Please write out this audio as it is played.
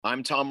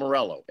I'm Tom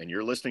Morello, and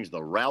you're listening to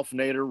the Ralph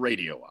Nader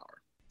Radio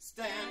Hour.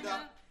 Stand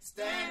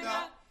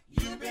up,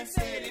 you've been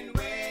sitting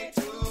way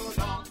too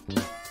long.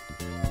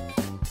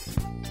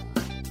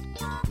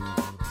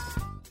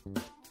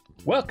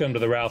 Welcome to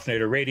the Ralph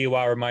Nader Radio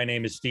Hour. My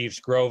name is Steve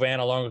Scrovan,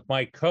 along with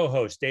my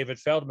co-host, David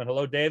Feldman.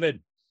 Hello,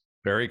 David.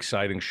 Very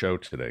exciting show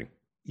today.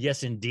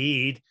 Yes,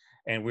 indeed.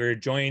 And we're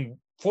joined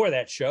for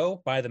that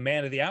show by the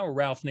man of the hour,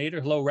 Ralph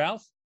Nader. Hello,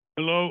 Ralph.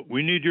 Hello.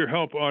 We need your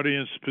help,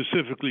 audience,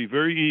 specifically.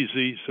 Very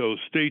easy, so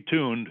stay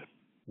tuned.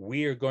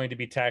 We are going to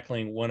be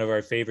tackling one of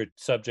our favorite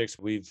subjects.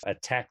 We've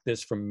attacked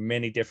this from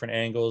many different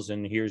angles,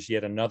 and here's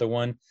yet another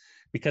one.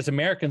 Because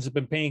Americans have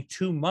been paying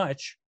too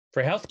much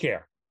for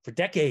healthcare for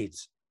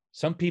decades.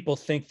 Some people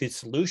think the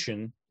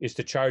solution is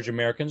to charge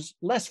Americans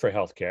less for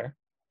healthcare.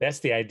 That's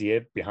the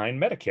idea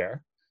behind Medicare.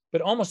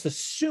 But almost as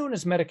soon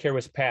as Medicare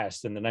was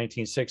passed in the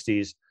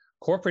 1960s,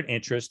 corporate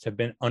interests have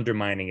been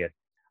undermining it.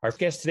 Our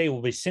guest today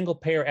will be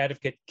single-payer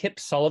advocate Kip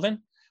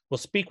Sullivan. We'll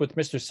speak with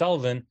Mr.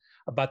 Sullivan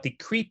about the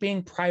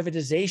creeping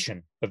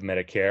privatization of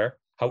Medicare,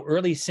 how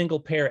early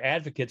single-payer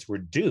advocates were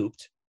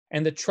duped,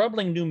 and the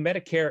troubling new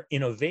Medicare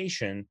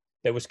innovation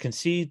that was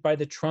conceived by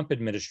the Trump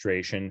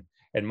administration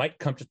and might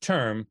come to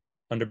term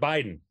under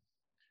Biden.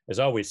 As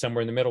always,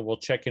 somewhere in the middle, we'll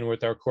check in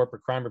with our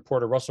corporate crime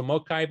reporter, Russell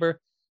Mokhiber.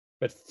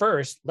 But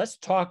first, let's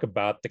talk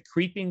about the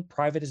creeping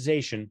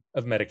privatization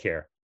of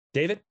Medicare.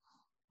 David?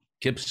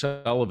 Kip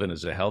Sullivan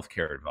is a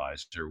healthcare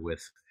advisor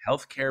with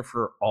Healthcare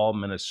for All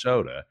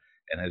Minnesota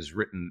and has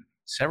written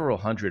several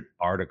hundred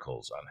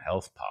articles on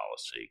health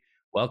policy.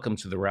 Welcome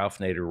to the Ralph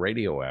Nader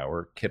Radio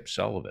Hour, Kip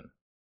Sullivan.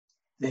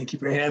 Thank you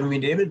for having me,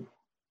 David.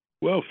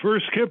 Well,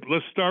 first, Kip,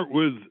 let's start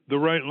with the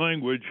right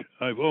language.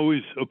 I've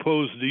always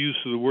opposed the use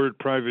of the word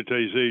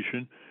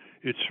privatization.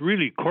 It's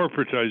really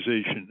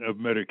corporatization of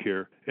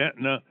Medicare.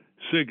 Aetna,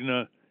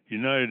 Cigna,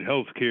 United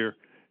Healthcare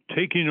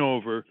taking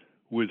over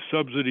with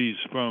subsidies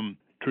from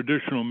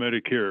traditional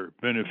Medicare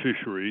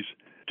beneficiaries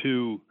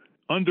to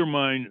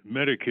undermine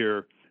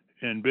Medicare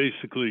and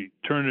basically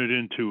turn it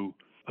into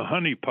a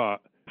honeypot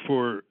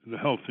for the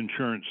health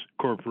insurance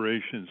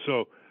corporation.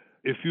 So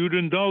if you'd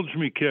indulge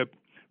me, Kip,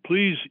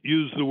 please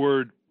use the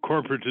word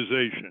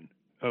corporatization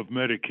of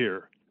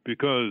Medicare,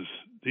 because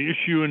the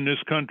issue in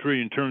this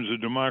country in terms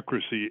of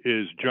democracy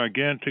is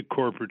gigantic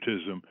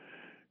corporatism,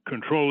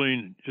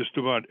 controlling just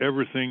about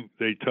everything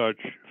they touch,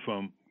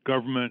 from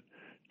government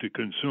to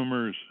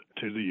consumers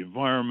to the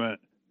environment,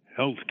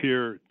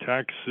 healthcare,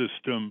 tax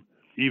system,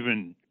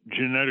 even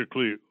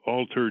genetically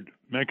altered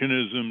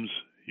mechanisms,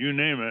 you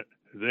name it,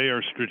 they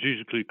are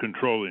strategically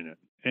controlling it.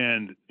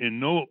 And in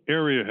no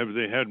area have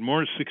they had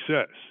more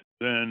success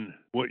than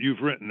what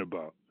you've written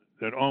about,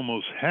 that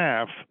almost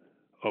half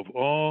of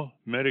all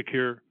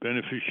Medicare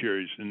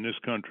beneficiaries in this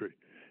country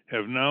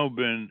have now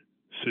been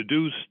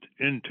seduced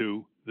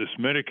into this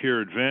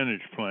Medicare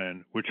Advantage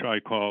plan, which I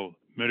call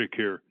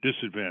Medicare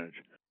Disadvantage.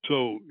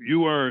 So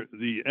you are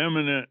the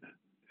eminent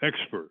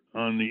expert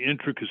on the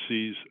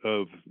intricacies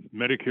of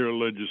Medicare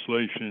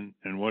legislation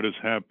and what has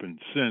happened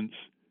since.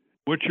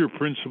 What's your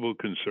principal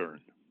concern?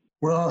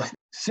 Well,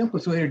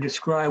 simplest way to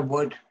describe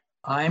what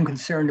I'm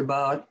concerned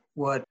about,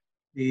 what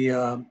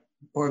the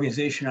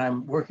organization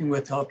I'm working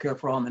with, Healthcare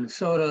for All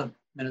Minnesota,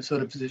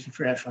 Minnesota Physicians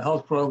for National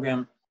Health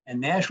Program, and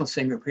national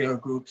single-payer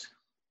groups,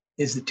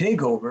 is the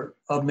takeover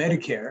of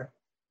Medicare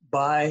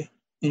by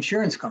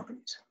insurance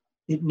companies.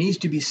 It needs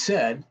to be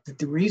said that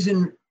the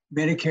reason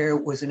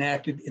Medicare was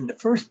enacted in the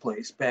first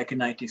place back in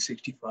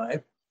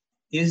 1965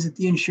 is that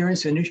the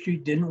insurance industry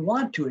didn't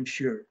want to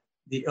insure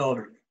the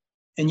elderly.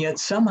 And yet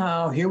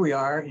somehow here we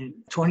are in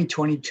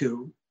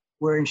 2022,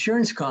 where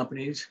insurance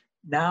companies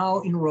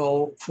now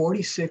enroll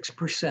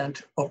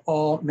 46% of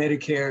all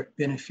Medicare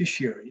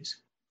beneficiaries.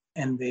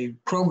 And the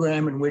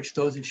program in which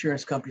those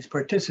insurance companies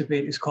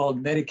participate is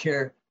called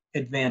Medicare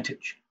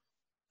Advantage.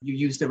 You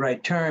use the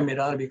right term, it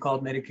ought to be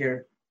called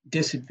Medicare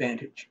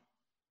Disadvantage.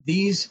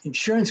 These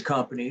insurance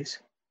companies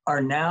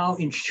are now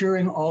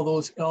insuring all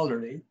those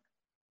elderly,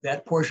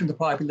 that portion of the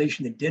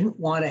population that didn't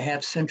want to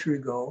have century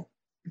ago,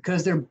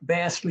 because they're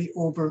vastly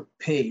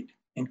overpaid.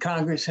 And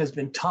Congress has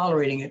been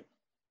tolerating it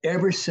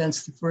ever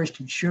since the first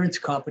insurance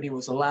company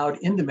was allowed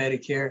into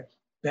Medicare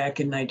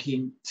back in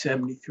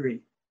 1973.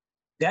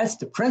 That's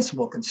the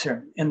principal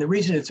concern. And the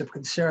reason it's of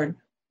concern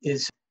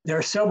is there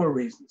are several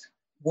reasons.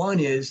 One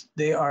is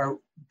they are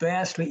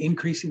vastly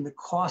increasing the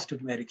cost of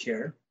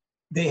Medicare.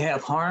 They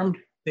have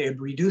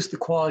reduced the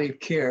quality of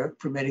care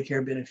for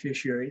Medicare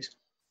beneficiaries.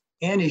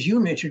 And as you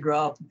mentioned,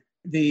 Ralph,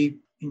 the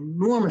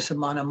enormous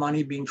amount of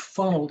money being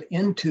funneled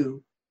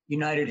into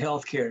United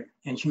Healthcare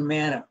and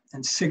Humana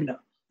and Cigna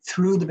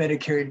through the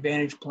Medicare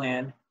Advantage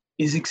plan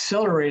is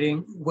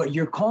accelerating what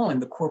you're calling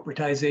the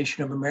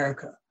corporatization of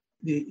America.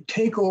 The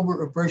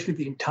takeover of virtually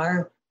the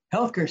entire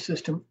healthcare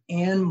system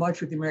and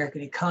much of the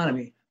American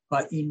economy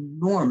by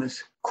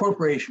enormous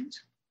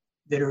corporations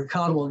that are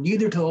accountable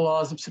neither to the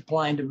laws of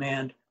supply and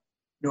demand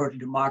nor to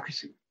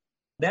democracy.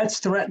 That's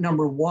threat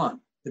number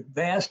one, the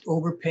vast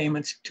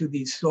overpayments to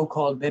these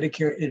so-called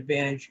Medicare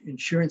Advantage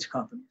insurance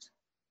companies.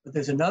 But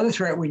there's another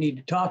threat we need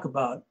to talk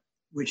about,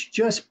 which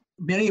just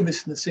many of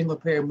us in the single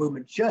payer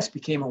movement just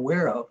became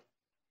aware of,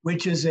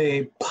 which is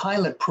a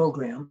pilot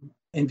program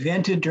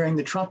invented during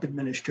the Trump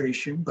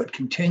administration, but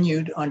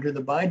continued under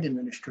the Biden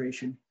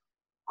administration,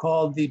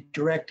 called the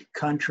Direct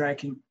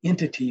Contracting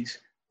Entities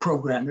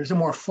Program. There's a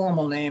more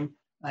formal name.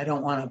 I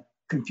don't want to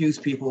confuse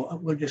people.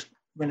 We're just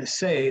going to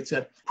say it's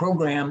a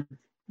program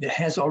that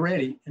has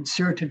already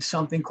inserted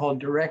something called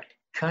direct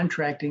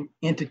contracting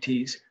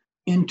entities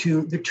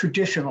into the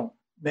traditional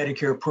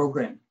Medicare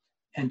program.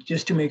 And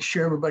just to make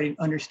sure everybody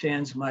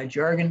understands my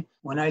jargon,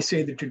 when I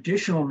say the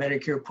traditional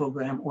Medicare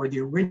program or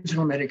the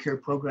original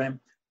Medicare program,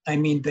 I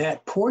mean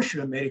that portion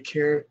of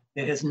Medicare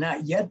that has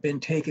not yet been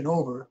taken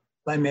over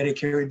by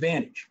Medicare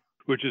Advantage.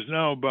 Which is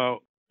now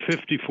about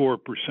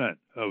 54%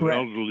 of Correct.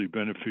 elderly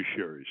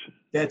beneficiaries.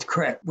 That's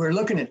correct. We're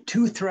looking at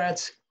two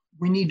threats.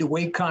 We need to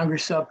wake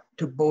Congress up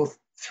to both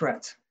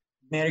threats.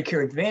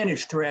 Medicare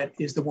Advantage threat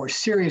is the more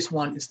serious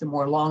one. It's the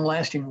more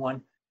long-lasting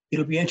one.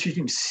 It'll be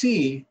interesting to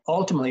see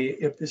ultimately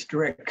if this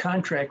direct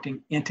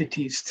contracting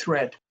entities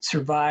threat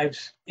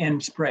survives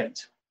and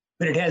spreads.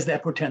 But it has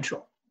that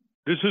potential.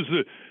 This is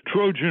the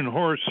Trojan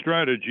horse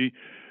strategy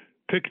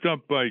picked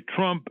up by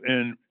Trump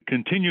and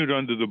continued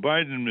under the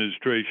Biden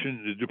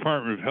administration, the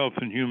Department of Health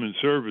and Human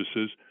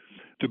Services,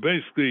 to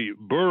basically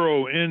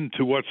burrow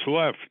into what's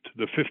left,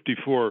 the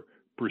 54%,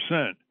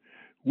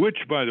 which,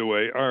 by the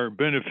way, are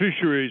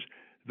beneficiaries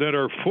that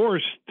are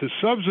forced to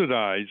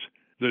subsidize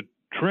the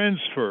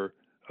transfer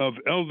of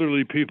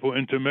elderly people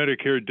into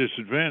Medicare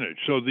disadvantage.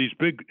 So these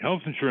big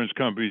health insurance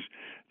companies,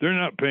 they're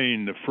not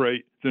paying the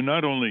freight. They're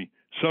not only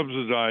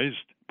subsidized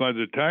by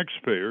the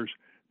taxpayers,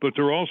 but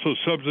they're also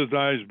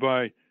subsidized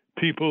by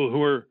people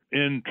who are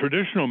in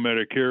traditional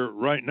Medicare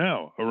right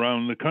now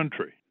around the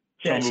country.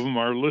 Some of them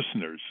are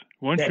listeners.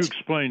 Why don't you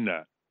explain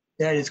that?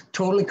 That is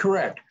totally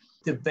correct.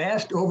 The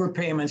vast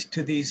overpayments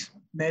to these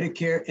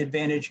Medicare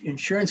Advantage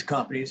insurance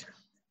companies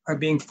are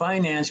being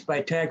financed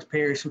by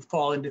taxpayers who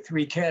fall into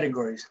three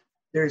categories.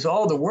 There's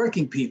all the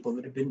working people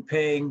that have been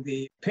paying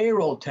the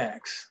payroll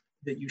tax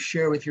that you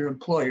share with your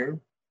employer.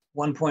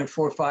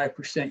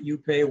 1.45% you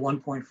pay,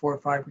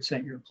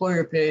 1.45% your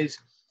employer pays.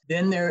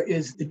 Then there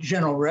is the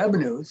general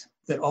revenues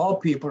that all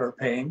people are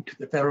paying to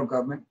the federal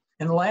government.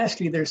 And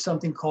lastly, there's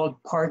something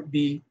called Part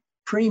B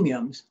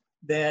premiums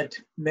that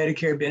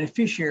Medicare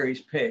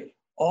beneficiaries pay.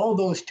 All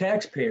those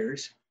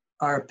taxpayers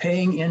are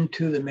paying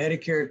into the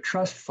Medicare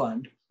trust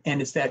fund,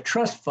 and it's that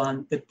trust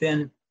fund that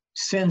then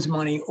sends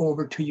money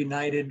over to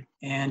United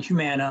and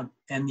Humana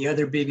and the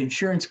other big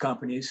insurance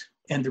companies.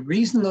 And the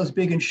reason those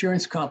big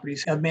insurance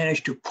companies have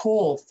managed to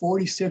pull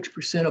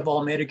 46% of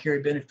all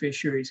Medicare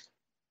beneficiaries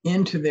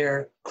into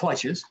their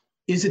clutches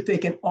is that they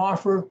can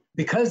offer,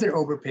 because they're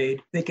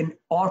overpaid, they can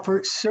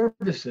offer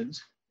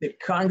services that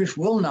Congress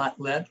will not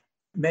let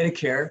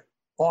Medicare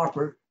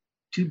offer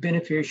to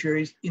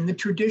beneficiaries in the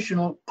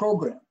traditional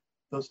program.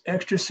 Those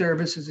extra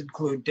services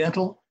include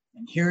dental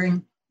and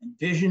hearing and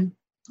vision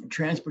and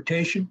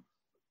transportation.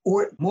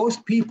 Or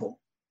most people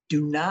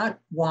do not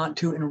want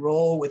to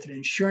enroll with an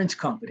insurance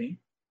company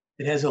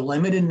that has a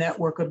limited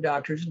network of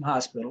doctors and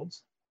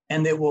hospitals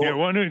and that will... Yeah, I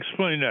want to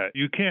explain that.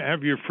 You can't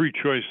have your free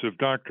choice of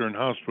doctor and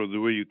hospital the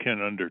way you can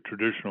under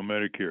traditional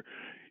Medicare.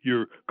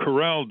 You're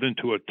corralled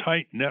into a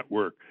tight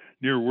network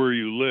near where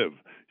you live.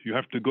 You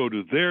have to go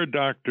to their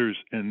doctors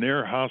and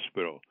their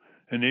hospital,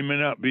 and they may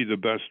not be the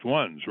best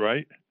ones,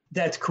 right?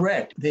 That's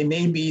correct. They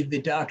may be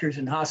the doctors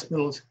and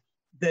hospitals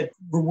that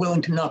were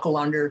willing to knuckle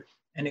under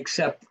and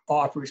accept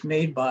offers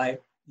made by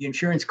the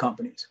insurance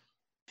companies.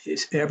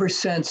 Ever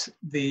since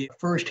the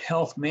first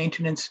health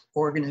maintenance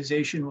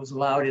organization was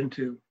allowed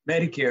into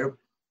Medicare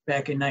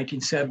back in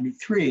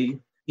 1973,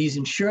 these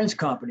insurance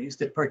companies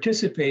that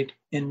participate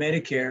in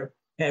Medicare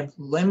have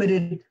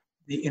limited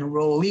the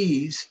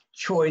enrollees'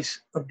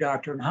 choice of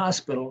doctor and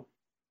hospital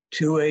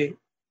to a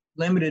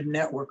limited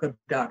network of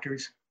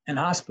doctors and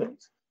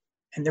hospitals.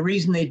 And the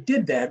reason they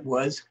did that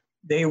was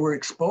they were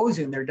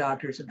exposing their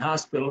doctors and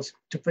hospitals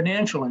to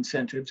financial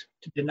incentives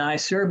to deny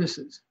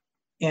services.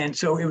 And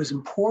so it was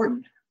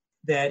important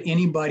that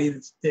anybody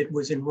that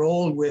was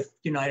enrolled with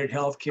United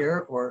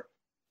Healthcare or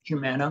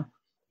Humana,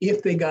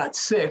 if they got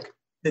sick,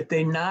 that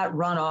they not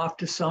run off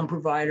to some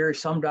provider,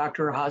 some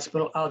doctor or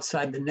hospital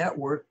outside the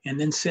network and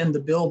then send the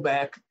bill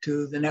back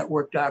to the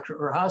network doctor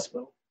or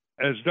hospital.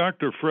 As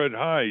Dr. Fred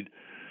Hyde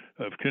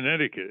of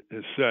Connecticut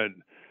has said,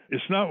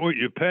 it's not what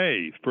you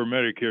pay for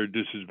Medicare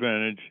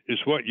disadvantage,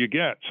 it's what you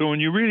get. So when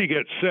you really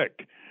get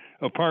sick,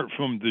 apart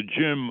from the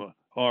gym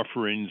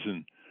offerings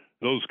and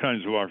those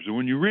kinds of offers,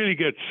 when you really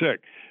get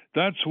sick,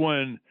 that's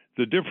when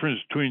the difference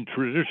between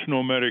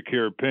traditional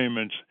Medicare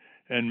payments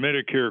and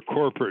Medicare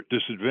corporate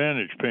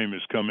disadvantage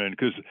payments come in,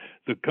 because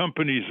the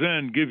companies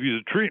then give you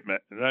the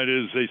treatment. That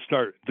is, they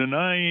start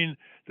denying,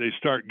 they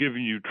start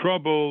giving you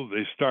trouble,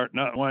 they start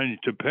not wanting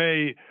to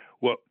pay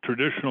what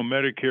traditional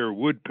Medicare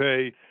would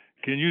pay.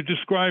 Can you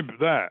describe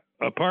that?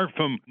 Apart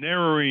from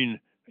narrowing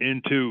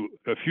into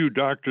a few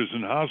doctors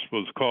and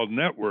hospitals called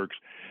networks,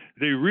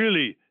 they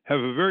really have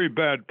a very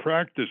bad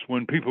practice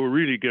when people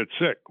really get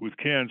sick with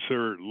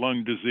cancer,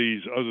 lung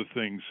disease, other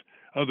things,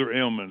 other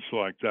ailments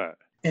like that.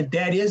 And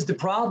that is the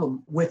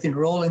problem with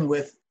enrolling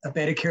with a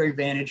Medicare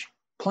Advantage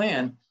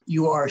plan.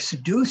 You are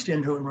seduced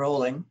into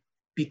enrolling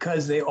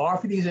because they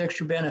offer these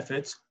extra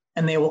benefits,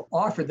 and they will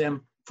offer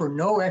them for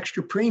no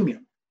extra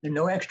premium and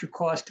no extra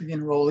cost to the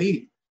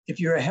enrollee. If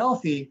you're a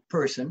healthy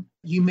person,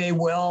 you may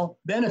well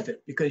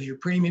benefit because your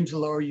premiums are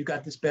lower, you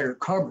got this better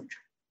coverage.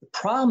 The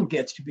problem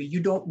gets to be you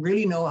don't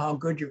really know how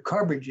good your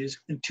coverage is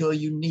until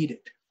you need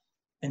it.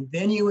 And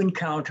then you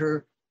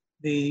encounter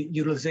the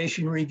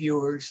utilization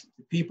reviewers,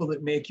 the people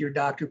that make your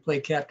doctor play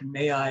Captain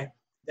May I.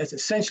 That's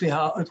essentially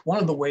how, it's one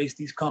of the ways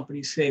these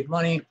companies save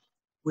money,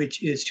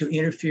 which is to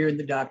interfere in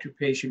the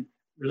doctor-patient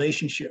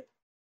relationship.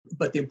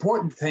 But the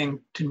important thing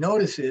to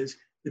notice is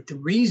that the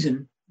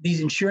reason these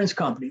insurance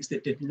companies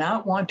that did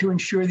not want to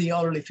insure the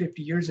elderly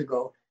 50 years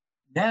ago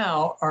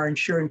now are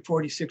insuring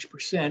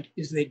 46%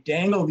 is they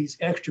dangle these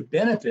extra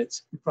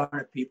benefits in front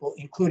of people,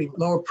 including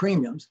lower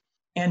premiums,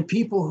 and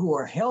people who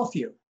are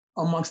healthier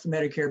amongst the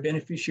Medicare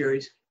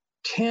beneficiaries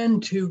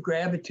tend to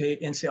gravitate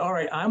and say, all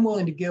right, I'm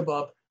willing to give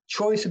up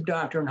choice of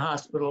doctor and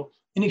hospital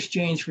in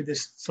exchange for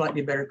this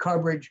slightly better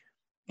coverage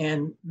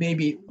and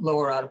maybe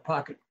lower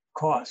out-of-pocket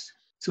costs.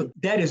 So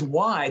that is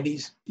why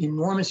these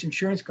enormous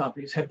insurance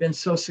companies have been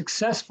so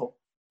successful.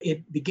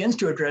 It begins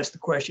to address the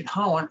question,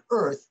 how on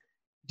earth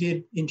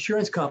did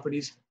insurance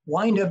companies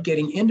wind up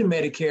getting into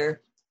Medicare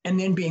and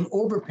then being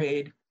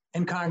overpaid,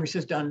 and Congress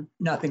has done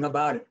nothing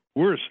about it?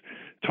 Worse,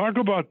 talk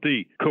about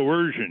the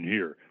coercion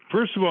here.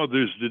 First of all,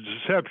 there's the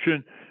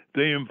deception.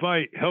 They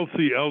invite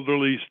healthy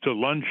elderlies to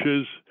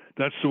lunches.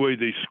 That's the way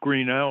they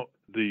screen out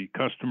the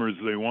customers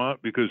they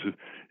want, because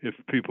if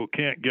people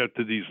can't get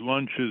to these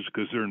lunches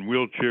because they're in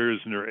wheelchairs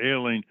and they're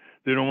ailing,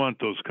 they don't want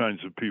those kinds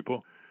of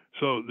people.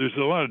 So there's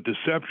a lot of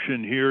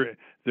deception here.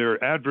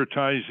 Their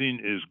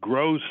advertising is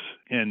gross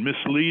and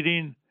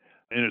misleading,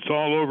 and it's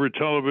all over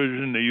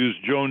television. They use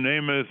Joe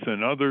Namath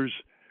and others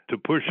to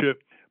push it.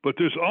 But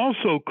there's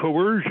also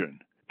coercion.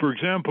 For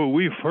example,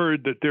 we've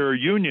heard that there are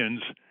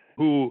unions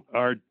who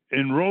are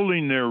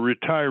enrolling their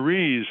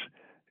retirees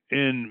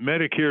in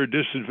Medicare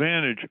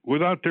disadvantage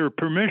without their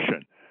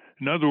permission.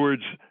 In other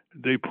words,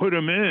 they put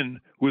them in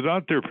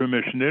without their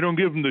permission. They don't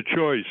give them the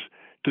choice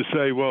to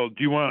say, well,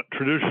 do you want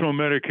traditional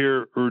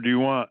Medicare or do you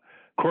want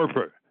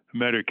corporate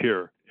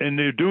Medicare? And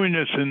they're doing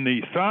this in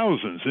the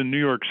thousands in New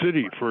York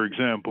City, for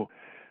example.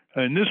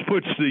 And this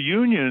puts the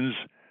unions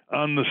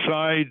on the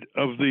side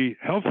of the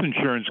health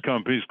insurance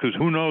companies, because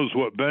who knows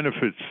what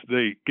benefits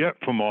they get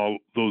from all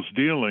those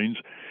dealings.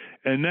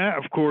 And that,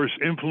 of course,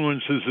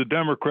 influences the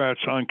Democrats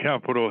on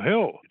Capitol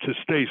Hill to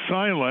stay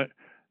silent,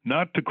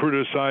 not to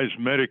criticize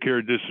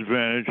Medicare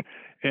disadvantage,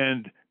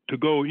 and to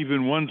go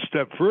even one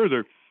step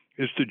further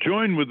is to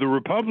join with the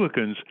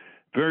Republicans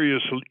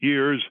various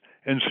years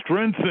and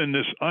strengthen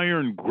this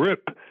iron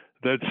grip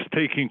that's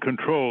taking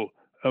control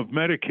of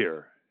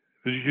Medicare.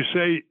 Did you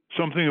say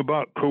something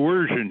about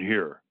coercion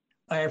here?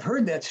 I have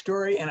heard that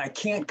story, and I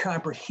can't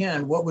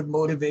comprehend what would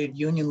motivate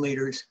union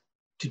leaders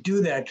to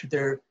do that to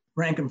their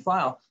rank and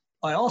file.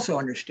 I also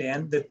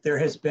understand that there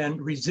has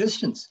been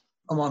resistance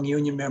among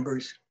union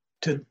members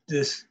to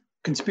this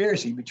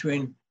conspiracy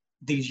between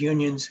these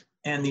unions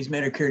and these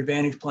Medicare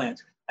Advantage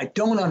plans. I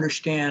don't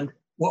understand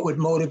what would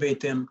motivate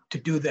them to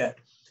do that.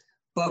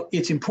 But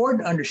it's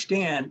important to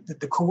understand that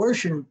the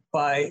coercion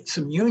by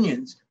some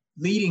unions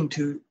leading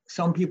to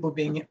some people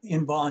being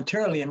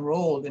involuntarily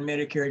enrolled in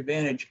Medicare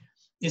Advantage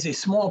is a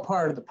small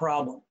part of the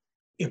problem.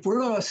 If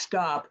we're going to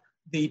stop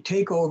the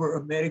takeover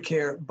of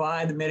Medicare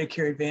by the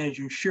Medicare Advantage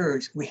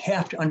insurers, we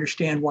have to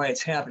understand why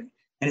it's happening.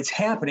 And it's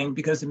happening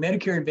because the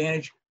Medicare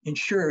Advantage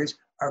insurers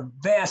are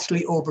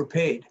vastly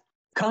overpaid.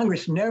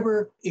 Congress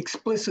never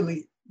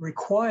explicitly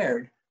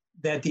required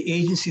that the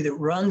agency that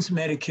runs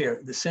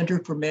Medicare, the Center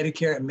for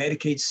Medicare and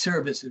Medicaid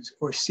Services,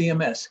 or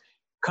CMS,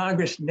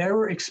 Congress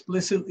never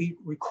explicitly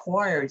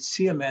required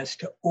CMS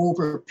to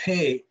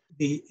overpay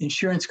the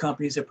insurance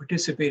companies that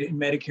participated in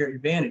Medicare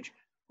Advantage.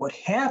 What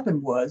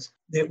happened was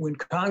that when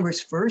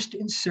Congress first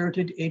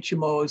inserted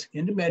HMOs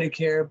into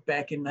Medicare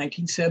back in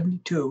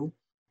 1972,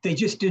 they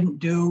just didn't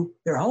do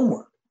their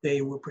homework.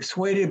 They were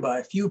persuaded by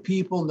a few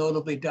people,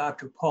 notably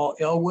Dr. Paul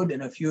Elwood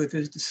and a few of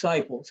his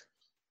disciples,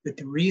 that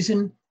the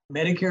reason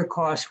Medicare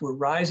costs were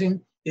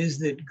rising is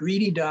that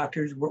greedy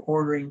doctors were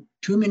ordering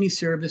too many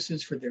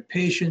services for their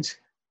patients,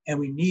 and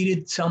we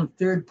needed some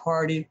third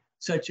party,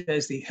 such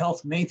as the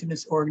Health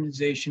Maintenance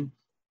Organization,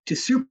 to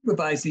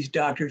supervise these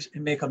doctors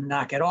and make them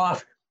knock it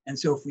off. And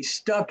so if we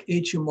stuck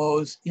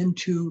HMOs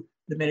into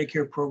the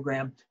Medicare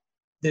program,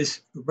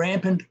 this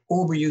rampant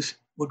overuse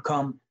would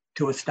come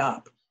to a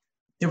stop.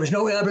 There was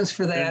no evidence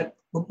for that,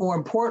 but more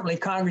importantly,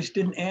 Congress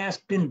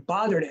didn't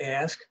bother to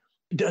ask,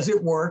 does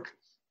it work?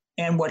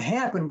 And what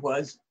happened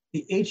was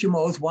the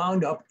HMOs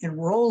wound up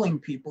enrolling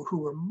people who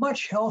were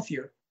much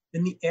healthier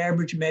than the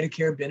average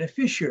Medicare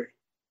beneficiary.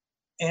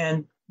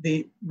 And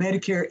the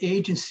Medicare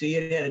agency,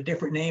 it had a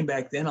different name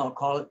back then, I'll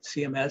call it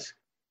CMS,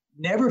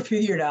 never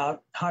figured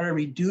out how to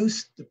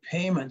reduce the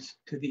payments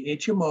to the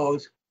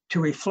HMOs to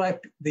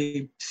reflect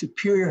the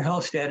superior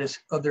health status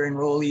of their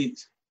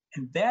enrollees.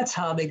 And that's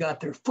how they got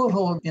their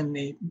foothold in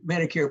the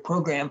Medicare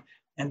program.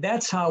 And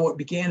that's how what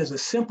began as a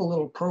simple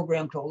little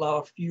program to allow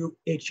a few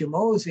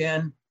HMOs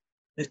in,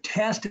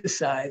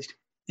 metastasized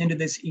into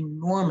this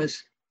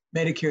enormous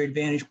Medicare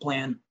Advantage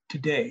plan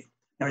today.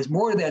 Now, there's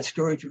more to that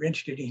story if you're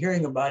interested in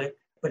hearing about it,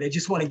 but I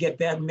just want to get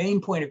that main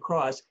point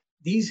across.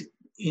 These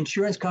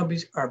insurance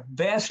companies are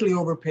vastly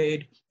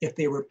overpaid. If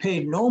they were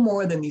paid no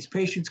more than these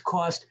patients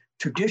cost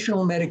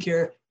traditional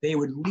Medicare, they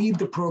would leave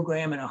the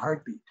program in a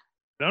heartbeat.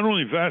 Not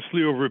only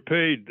vastly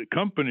overpaid the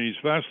companies,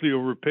 vastly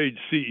overpaid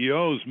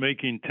CEOs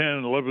making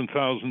 $10,000,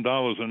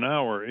 $11,000 an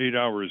hour, 8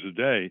 hours a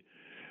day.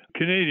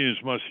 Canadians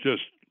must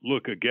just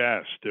look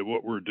aghast at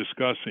what we're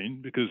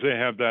discussing because they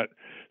have that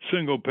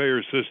single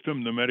payer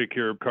system, the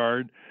Medicare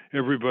card,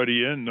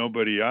 everybody in,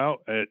 nobody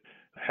out at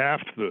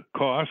half the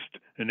cost,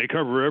 and they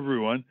cover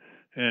everyone.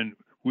 And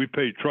we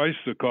pay twice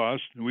the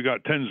cost, and we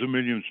got tens of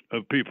millions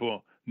of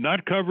people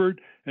not covered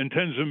and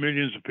tens of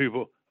millions of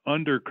people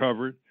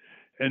undercovered.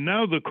 And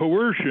now the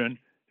coercion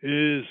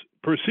is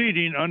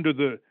proceeding under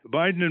the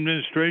Biden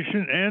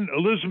administration and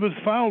Elizabeth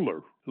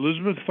Fowler.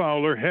 Elizabeth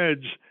Fowler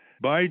heads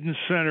Biden's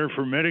Center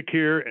for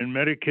Medicare and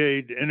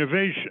Medicaid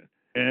Innovation.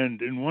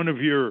 And in one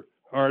of your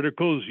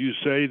articles, you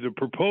say the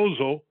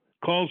proposal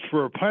calls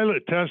for a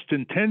pilot test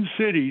in 10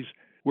 cities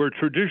where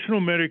traditional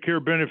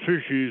Medicare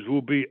beneficiaries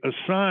will be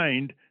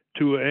assigned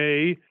to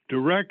a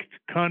direct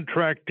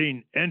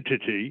contracting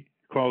entity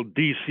called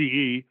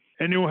DCE,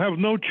 and they will have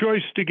no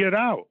choice to get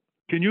out.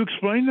 Can you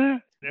explain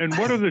that? And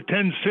what are the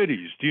 10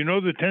 cities? Do you know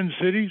the 10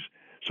 cities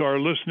so our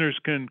listeners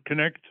can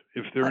connect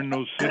if they're in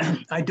those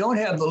cities? I don't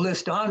have the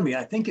list on me.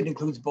 I think it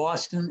includes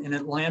Boston and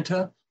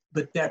Atlanta,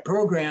 but that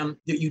program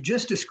that you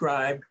just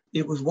described,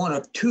 it was one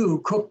of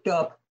two cooked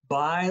up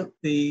by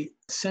the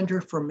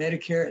Center for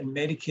Medicare and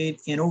Medicaid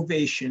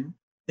Innovation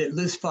that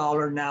Liz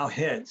Fowler now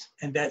heads.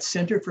 And that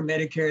Center for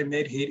Medicare and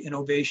Medicaid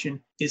Innovation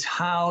is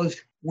housed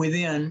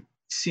within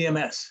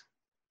CMS.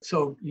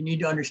 So you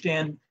need to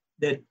understand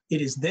that it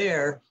is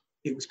there.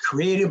 It was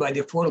created by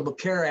the Affordable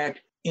Care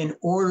Act in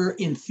order,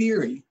 in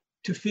theory,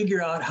 to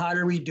figure out how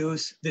to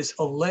reduce this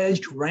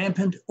alleged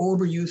rampant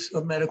overuse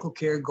of medical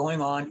care going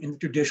on in the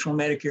traditional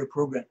Medicare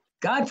program.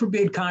 God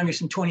forbid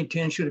Congress in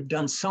 2010 should have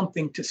done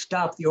something to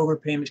stop the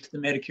overpayments to the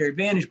Medicare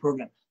Advantage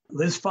program.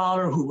 Liz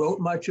Fowler, who wrote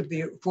much of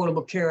the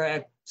Affordable Care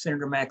Act,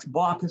 Senator Max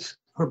Baucus,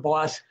 her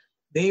boss,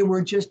 they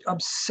were just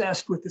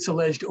obsessed with this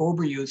alleged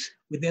overuse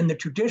within the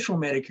traditional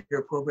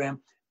Medicare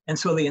program. And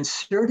so they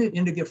inserted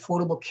into the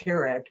Affordable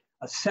Care Act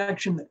a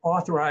section that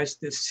authorized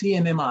the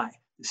CMMI,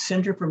 the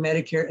Center for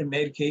Medicare and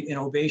Medicaid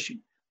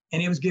Innovation.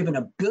 And it was given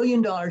 $1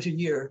 billion a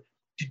year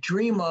to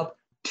dream up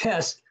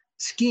test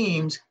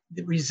schemes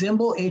that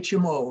resemble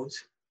HMOs,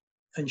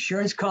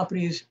 insurance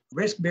companies,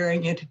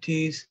 risk-bearing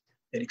entities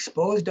that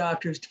expose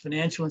doctors to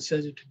financial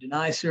incentive to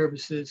deny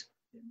services,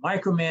 that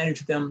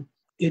micromanage them.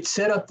 It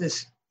set up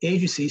this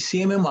agency,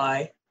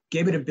 CMMI,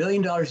 gave it $1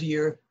 billion a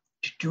year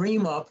to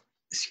dream up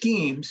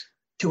schemes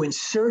to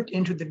insert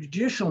into the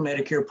traditional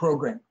Medicare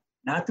program,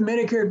 not the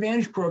Medicare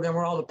Advantage program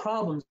where all the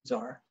problems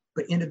are,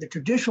 but into the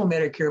traditional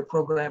Medicare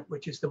program,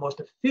 which is the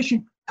most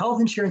efficient health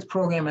insurance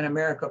program in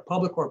America,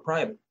 public or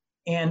private.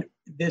 And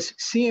this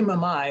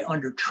CMMI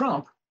under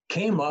Trump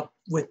came up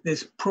with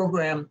this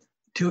program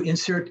to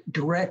insert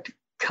direct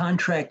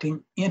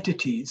contracting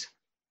entities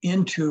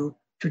into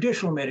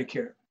traditional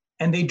Medicare.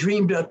 And they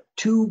dreamed up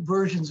two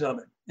versions of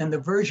it. And the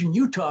version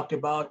you talked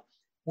about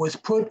was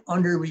put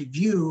under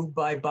review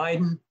by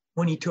Biden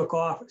when he took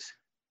office.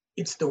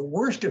 It's the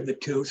worst of the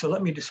two, so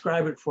let me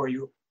describe it for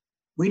you.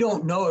 We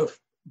don't know if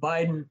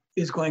Biden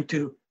is going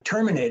to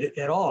terminate it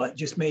at all. It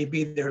just may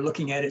be they're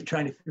looking at it,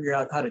 trying to figure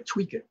out how to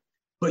tweak it.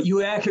 But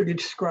you accurately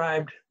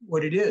described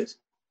what it is.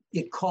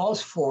 It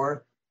calls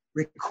for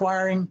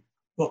requiring,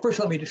 well, first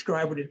let me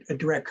describe what a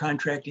direct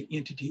contracting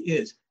entity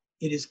is.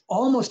 It is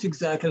almost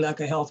exactly like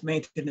a health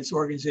maintenance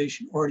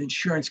organization or an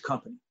insurance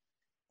company.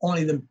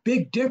 Only the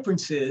big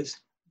difference is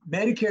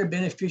Medicare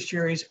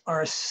beneficiaries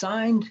are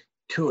assigned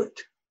to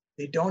it.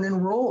 They don't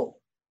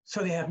enroll,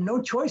 so they have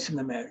no choice in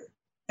the matter.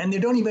 And they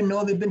don't even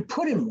know they've been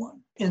put in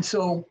one. And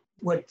so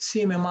what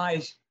CMMI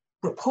is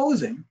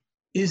proposing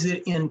is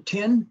that in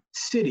 10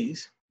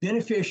 cities,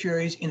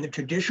 beneficiaries in the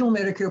traditional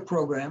Medicare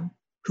program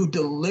who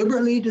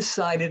deliberately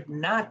decided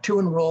not to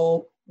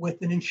enroll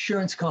with an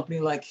insurance company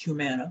like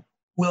Humana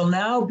will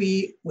now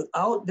be,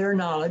 without their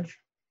knowledge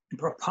and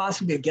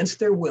possibly against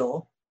their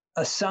will,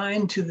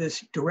 assigned to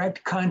this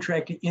direct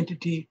contracting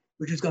entity,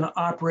 which is going to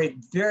operate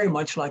very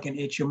much like an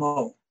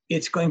HMO.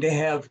 It's going to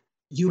have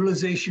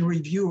utilization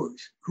reviewers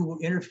who will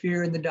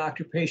interfere in the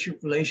doctor-patient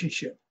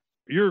relationship.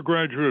 You're a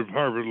graduate of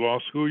Harvard Law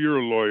School. You're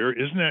a lawyer.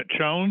 Isn't that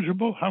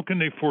challengeable? How can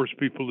they force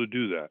people to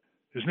do that?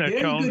 Isn't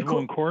that challengeable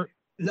in court?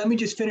 Let me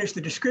just finish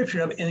the description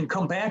of it and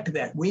come back to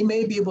that. We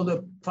may be able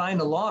to find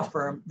a law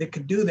firm that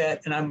could do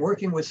that. And I'm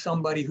working with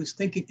somebody who's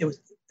thinking, it was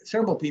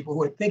several people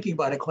who are thinking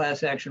about a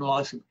class action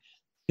lawsuit.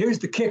 Here's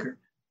the kicker.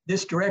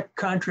 This direct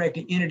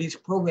contracting entities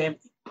program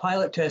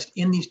pilot test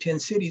in these 10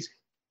 cities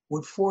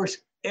would force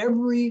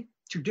every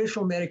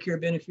traditional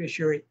Medicare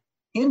beneficiary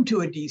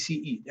into a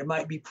DCE. There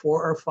might be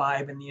 4 or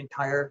 5 in the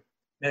entire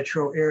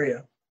metro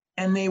area,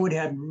 and they would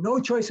have no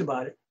choice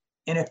about it.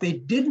 And if they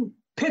didn't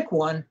pick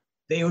one,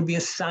 they would be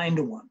assigned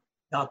to one.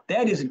 Now, if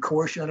that isn't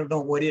coercion, I don't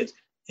know what is.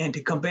 And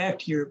to come back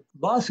to your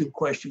lawsuit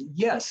question,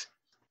 yes,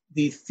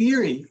 the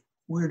theory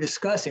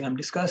I'm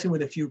discussing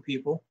with a few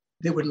people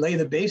that would lay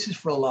the basis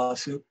for a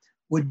lawsuit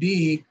would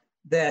be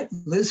that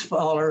Liz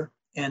Fowler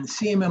and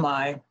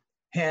CMMI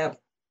have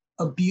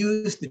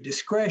abused the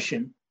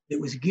discretion that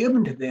was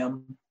given to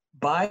them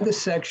by the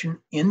section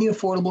in the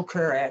Affordable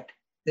Care Act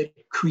that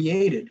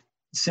created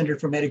the Center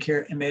for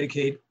Medicare and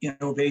Medicaid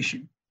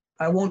Innovation.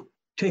 I won't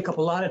take up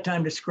a lot of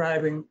time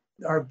describing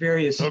our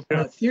various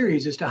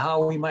theories as to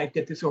how we might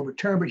get this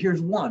overturned, but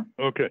here's one.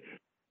 Okay.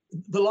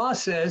 The law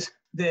says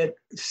that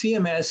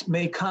CMS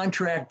may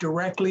contract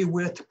directly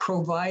with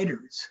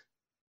providers.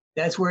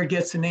 That's where it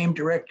gets the name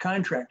direct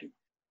contracting.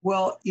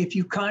 Well, if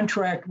you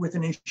contract with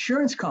an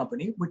insurance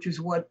company, which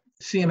is what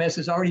CMS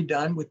has already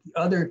done with the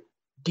other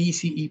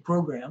DCE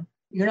program,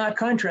 you're not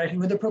contracting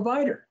with a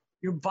provider.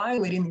 You're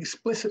violating the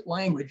explicit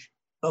language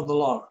of the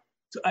law.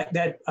 So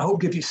I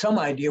hope gives you some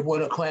idea of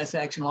what a class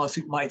action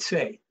lawsuit might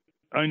say.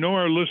 I know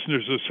our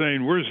listeners are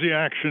saying, where's the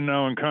action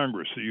now in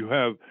Congress? So you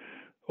have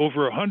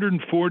over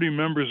 140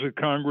 members of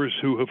Congress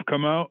who have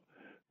come out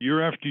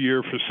year after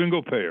year for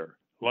single payer,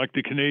 like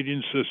the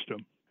Canadian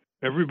system.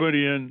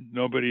 Everybody in,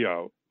 nobody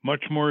out.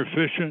 Much more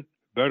efficient,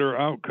 better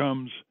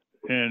outcomes,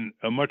 and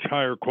a much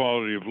higher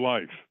quality of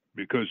life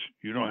because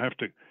you don't have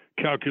to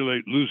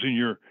calculate losing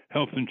your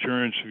health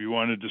insurance if you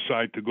want to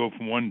decide to go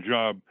from one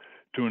job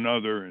to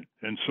another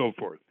and so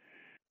forth.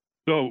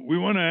 So we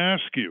want to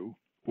ask you,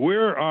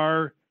 where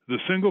are the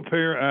single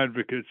payer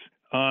advocates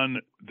on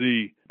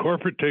the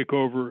corporate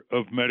takeover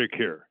of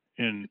Medicare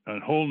in a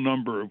whole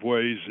number of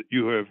ways that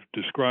you have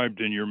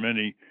described in your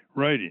many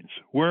writings?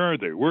 Where are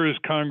they? Where is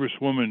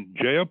Congresswoman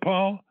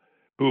Jayapal,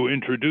 who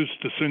introduced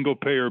the single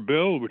payer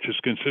bill, which is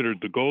considered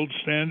the gold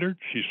standard?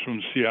 She's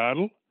from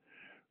Seattle.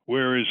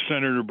 Where is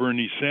Senator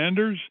Bernie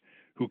Sanders,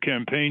 who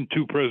campaigned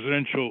 2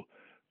 presidential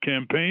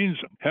campaigns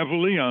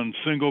heavily on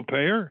single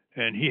payer,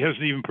 and he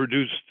hasn't even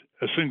produced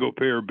a single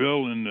payer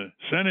bill in the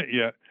Senate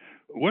yet?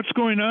 What's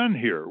going on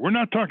here? We're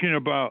not talking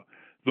about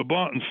the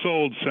bought and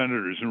sold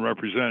senators and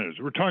representatives.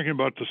 We're talking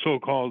about the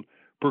so-called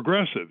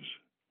progressives.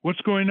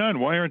 What's going on?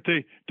 Why aren't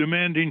they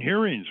demanding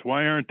hearings?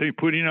 Why aren't they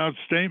putting out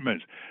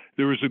statements?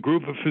 There was a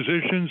group of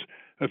physicians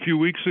a few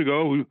weeks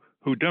ago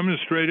who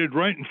demonstrated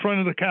right in front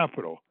of the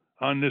Capitol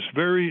on this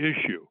very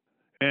issue,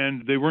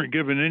 and they weren't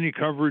given any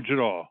coverage at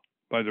all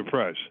by the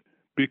press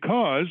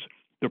because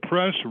the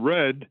press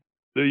read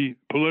the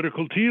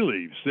political tea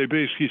leaves. They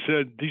basically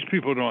said, these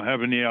people don't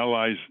have any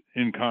allies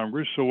in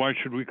Congress, so why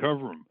should we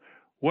cover them?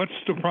 What's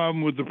the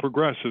problem with the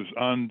progressives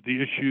on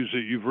the issues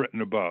that you've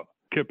written about?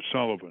 Kip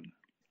Sullivan.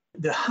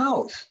 The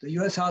House, the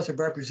U.S. House of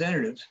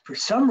Representatives, for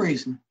some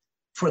reason,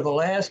 for the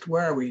last,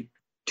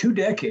 2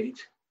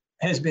 decades,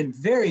 has been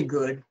very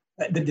good.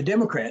 The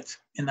Democrats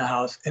in the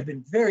House have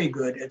been very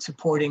good at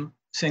supporting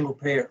single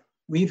payer.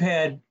 We've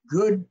had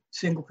good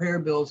single payer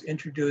bills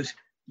introduced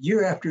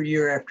year after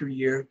year after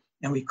year.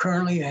 And we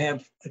currently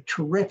have a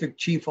terrific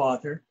chief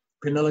author,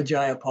 Pramila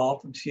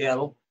Jayapal from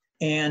Seattle.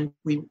 And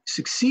we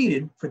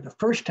succeeded for the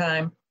first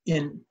time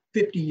in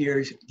 50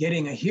 years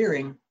getting a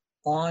hearing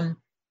on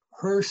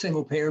her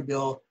single payer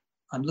bill.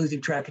 I'm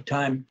losing track of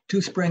time,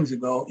 2 springs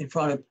ago in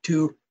front of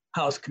 2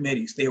 House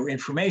committees. They were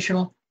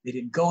informational. They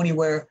didn't go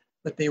anywhere,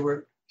 but they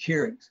were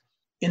hearings.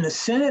 In the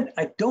Senate,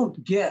 I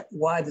don't get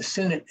why the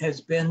Senate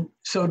has been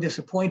so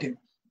disappointing.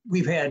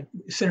 We've had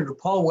Senator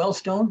Paul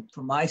Wellstone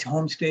from my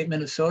home state,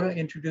 Minnesota,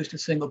 introduced a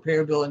single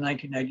payer bill in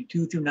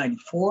 1992 through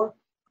 94.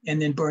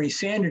 And then Bernie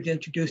Sanders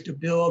introduced a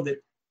bill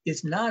that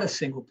is not a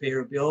single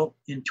payer bill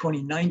in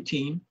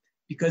 2019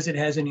 because it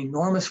has an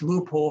enormous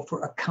loophole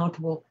for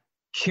accountable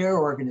care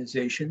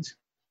organizations.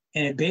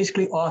 And it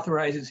basically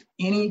authorizes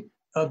any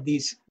of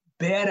these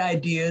bad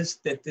ideas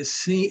that the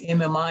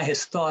CMMI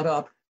has thought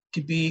up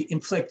to be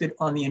inflicted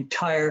on the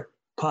entire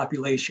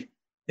population.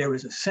 There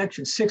was a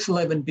section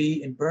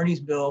 611B in Bernie's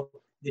bill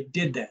that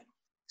did that.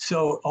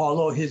 So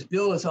although his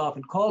bill is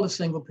often called a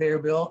single payer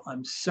bill,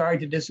 I'm sorry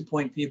to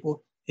disappoint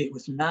people, it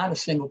was not a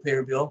single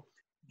payer bill.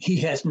 He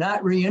has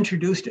not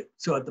reintroduced it.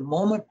 So at the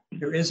moment,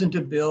 there isn't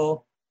a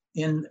bill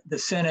in the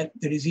Senate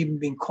that is even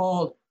being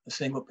called a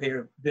single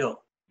payer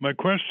bill. My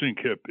question,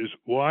 Kip, is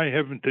why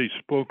haven't they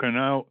spoken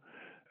out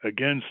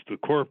against the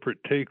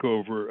corporate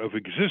takeover of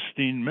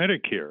existing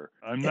Medicare?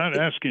 I'm not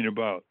asking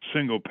about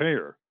single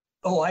payer.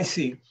 Oh, I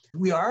see.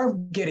 We are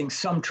getting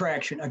some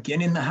traction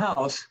again in the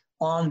House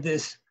on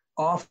this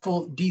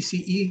awful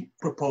DCE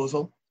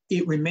proposal.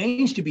 It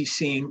remains to be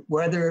seen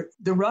whether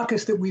the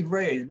ruckus that we've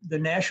raised, the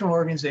national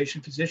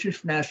organization, Physicians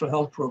for National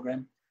Health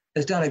Program,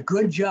 has done a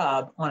good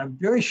job on a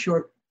very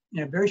short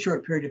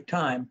period of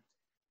time,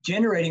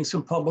 generating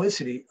some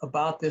publicity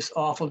about this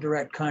awful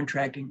direct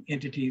contracting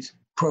entities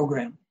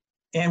program.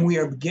 And we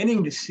are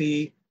beginning to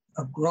see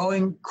a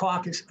growing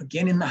caucus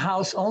again in the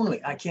House only.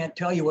 I can't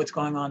tell you what's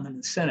going on in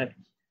the Senate,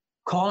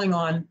 calling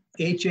on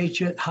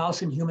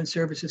House and Human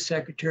Services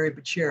Secretary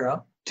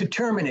Becerra to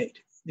terminate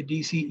the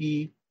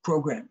DCE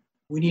program.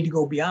 We need to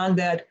go beyond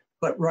that.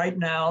 But right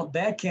now,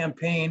 that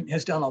campaign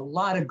has done a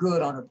lot of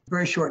good on a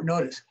very short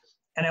notice.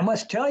 And I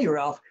must tell you,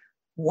 Ralph,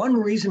 one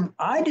reason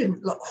a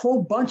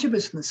whole bunch of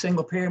us in the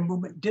single payer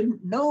movement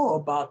didn't know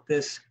about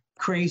this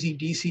crazy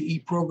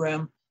DCE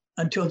program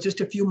until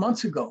just a few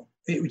months ago.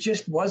 It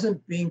just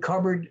wasn't being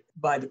covered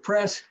by the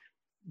press.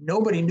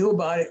 Nobody knew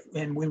about it.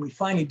 And when we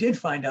finally did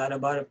find out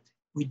about it,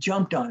 we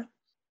jumped on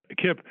it.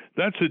 Kip,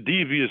 that's a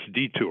devious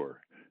detour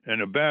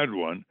and a bad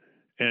one,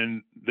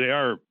 and they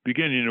are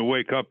beginning to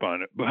wake up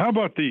on it. But how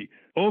about the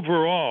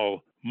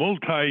overall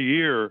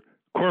multi-year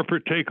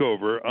corporate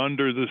takeover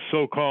under the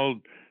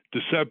so-called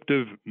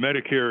deceptive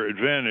Medicare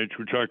Advantage,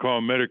 which I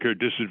call Medicare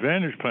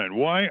Disadvantage Plan?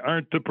 Why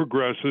aren't the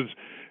progressives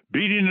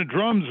beating the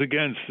drums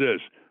against this,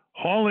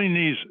 hauling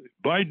these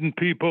Biden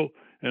people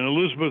and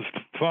Elizabeth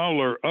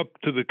Fowler up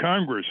to the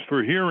Congress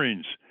for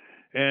hearings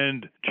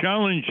and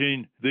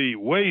challenging the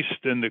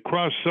waste and the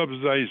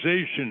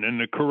cross-subsidization and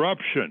the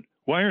corruption?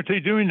 Why aren't they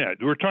doing that?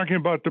 We're talking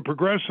about the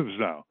progressives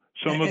now.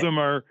 Some of them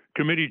are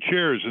committee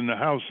chairs in the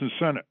House and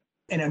Senate.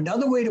 And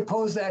another way to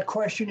pose that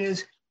question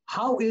is,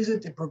 how is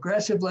it that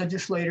progressive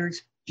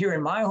legislators here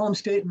in my home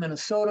state,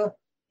 Minnesota,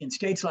 in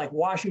states like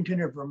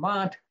Washington or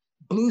Vermont,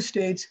 blue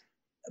states,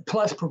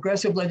 plus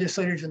progressive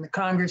legislators in the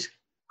Congress,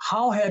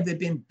 how have they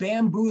been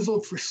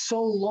bamboozled for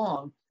so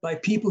long by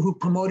people who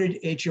promoted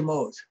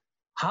HMOs?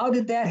 How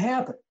did that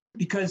happen?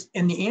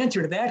 And the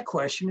answer to that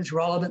question is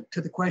relevant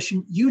to the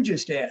question you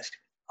just asked.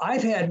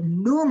 I've had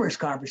numerous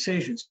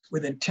conversations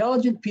with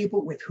intelligent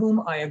people with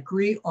whom I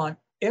agree on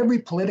every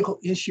political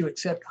issue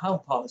except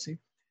health policy,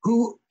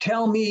 who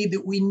tell me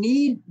that we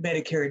need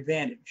Medicare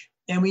Advantage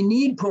and we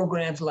need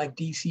programs like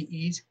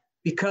DCEs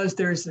because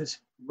there's this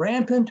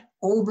rampant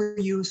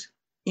overuse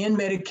in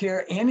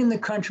Medicare and in the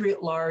country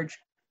at large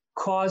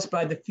caused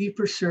by the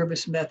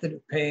fee-for-service method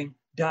of paying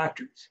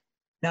doctors.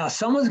 Now,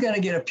 someone's going to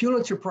get a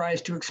Pulitzer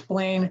Prize to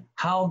explain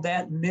how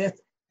that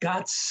myth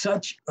got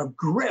such a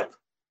grip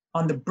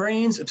on the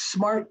brains of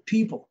smart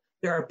people.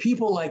 There are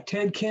people like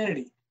Ted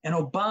Kennedy and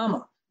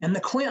Obama and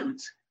the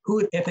Clintons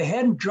who, if they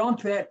hadn't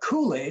drunk that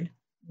Kool-Aid,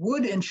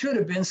 would and should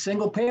have been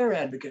single-payer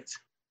advocates.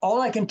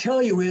 All I can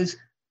tell you is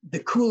the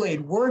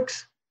Kool-Aid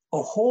works.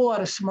 A whole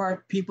lot of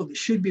smart people that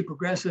should be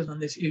progressive on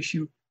this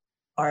issue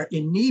are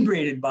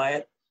inebriated by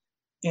it.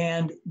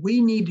 And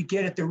we need to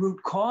get at the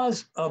root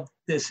cause of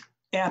this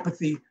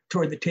apathy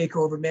toward the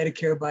takeover of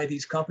Medicare by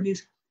these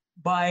companies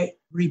by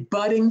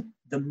rebutting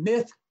the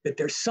myth that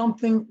there's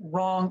something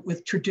wrong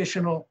with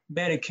traditional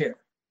Medicare.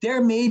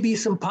 There may be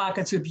some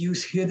pockets of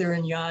use hither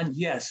and yon.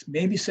 Yes,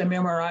 maybe some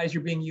MRIs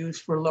are being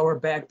used for lower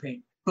back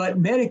pain.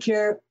 But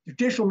Medicare,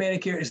 traditional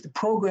Medicare, is the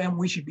program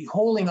we should be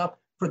holding up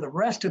for the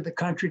rest of the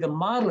country to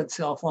model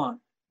itself on.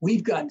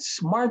 We've got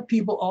smart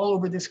people all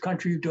over this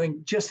country who are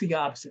doing just the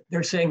opposite.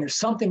 They're saying there's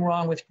something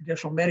wrong with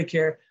traditional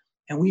Medicare,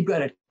 and we've got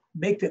to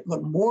make it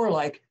look more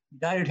like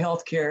United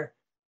Healthcare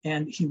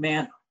and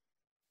Humana.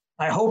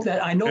 I hope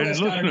that, I know that's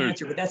not an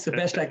answer, but that's the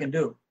best I can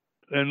do.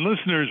 And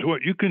listeners,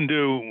 what you can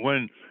do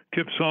when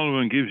Kip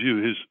Sullivan gives you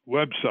his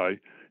website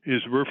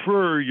is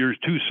refer your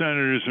two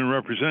senators and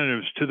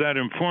representatives to that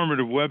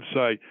informative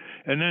website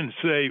and then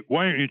say,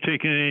 why aren't you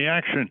taking any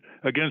action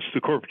against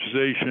the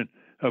corporatization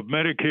of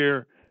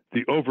Medicare,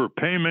 the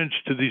overpayments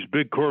to these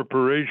big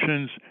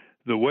corporations,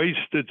 the waste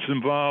that's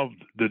involved,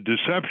 the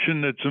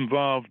deception that's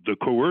involved, the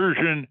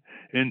coercion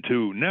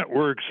into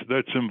networks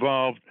that's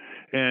involved,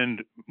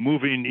 and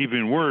moving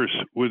even worse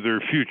with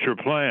their future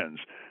plans,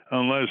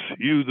 unless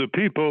you, the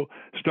people,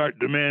 start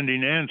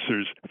demanding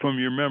answers from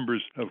your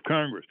members of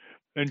Congress.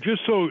 And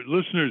just so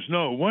listeners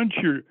know, once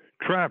you're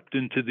trapped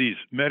into these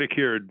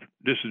Medicare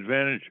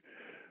disadvantage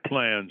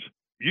plans,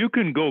 you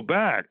can go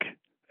back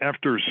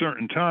after a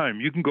certain time.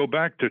 You can go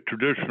back to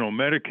traditional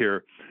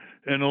Medicare.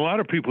 And a lot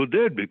of people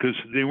did because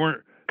they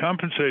weren't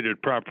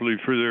compensated properly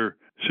for their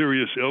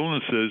serious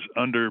illnesses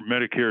under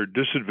Medicare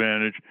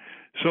disadvantage.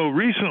 So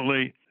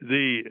recently,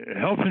 the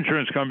health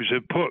insurance companies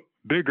have put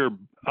bigger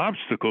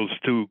obstacles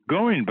to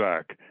going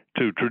back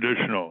to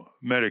traditional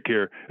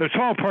Medicare. It's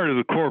all part of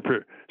the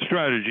corporate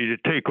strategy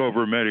to take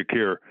over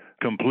Medicare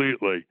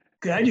completely.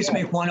 Could I just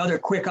make one other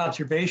quick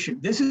observation?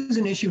 This is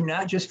an issue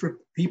not just for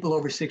people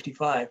over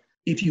 65.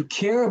 If you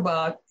care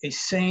about a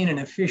sane and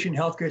efficient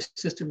healthcare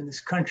system in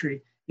this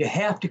country, you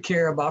have to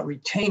care about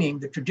retaining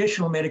the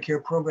traditional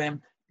Medicare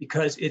program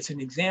because it's an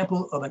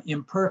example of an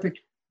imperfect,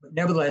 but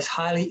nevertheless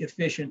highly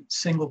efficient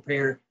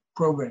single-payer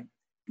program.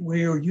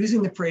 We're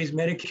using the phrase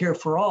Medicare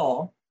for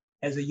all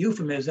as a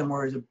euphemism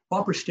or as a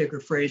bumper sticker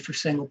phrase for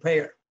single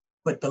payer.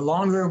 But the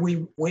longer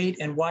we wait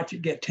and watch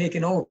it get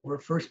taken over,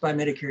 first by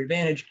Medicare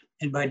Advantage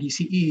and by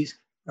DCEs,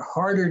 the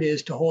harder it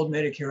is to hold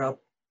Medicare up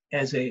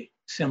as a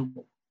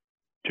symbol.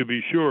 To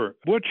be sure.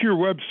 What's your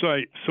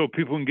website so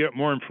people can get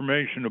more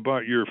information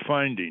about your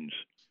findings?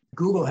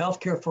 Google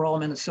Healthcare for All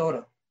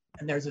Minnesota.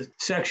 And there's a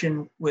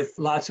section with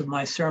lots of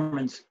my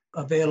sermons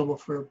available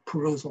for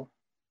perusal.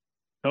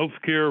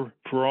 Healthcare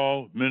for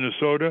All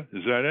Minnesota,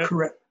 is that it?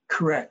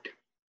 Correct.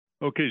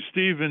 Okay,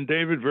 Steve and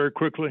David, very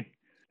quickly.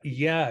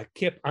 Yeah,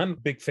 Kip, I'm a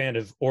big fan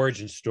of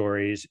origin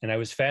stories, and I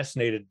was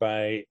fascinated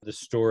by the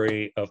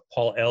story of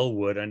Paul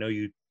Elwood. I know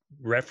you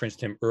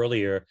referenced him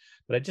earlier,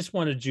 but I just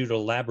wanted you to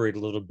elaborate a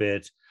little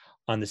bit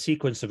on the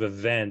sequence of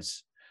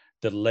events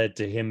that led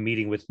to him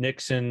meeting with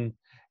Nixon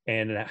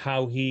and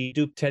how he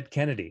duped Ted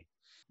Kennedy.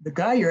 The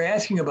guy you're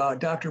asking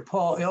about, Dr.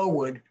 Paul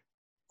Elwood,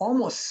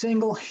 almost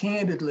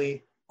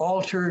single-handedly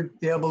altered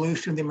the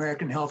evolution of the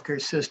American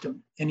healthcare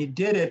system. And he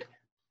did it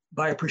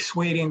by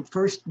persuading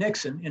first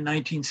Nixon in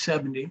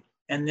 1970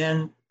 and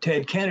then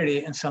Ted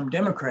Kennedy and some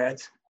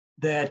Democrats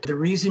that the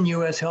reason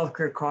US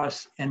healthcare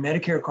costs and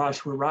Medicare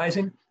costs were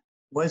rising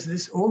was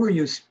this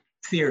overuse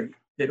theory,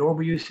 that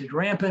overuse is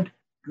rampant,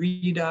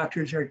 greedy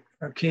doctors are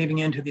caving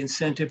into the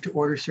incentive to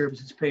order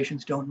services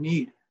patients don't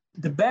need.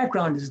 The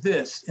background is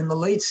this: in the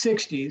late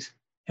 60s,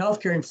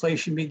 healthcare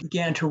inflation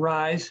began to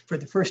rise for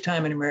the first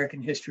time in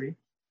American history,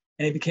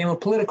 and it became a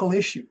political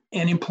issue,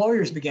 and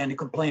employers began to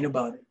complain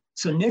about it.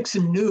 So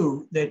Nixon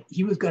knew that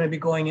he was going to be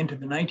going into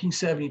the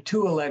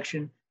 1972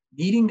 election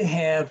needing to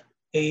have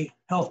a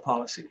health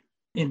policy.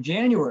 In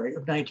January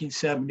of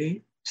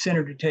 1970,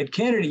 Senator Ted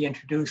Kennedy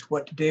introduced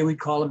what today we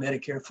call a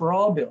Medicare for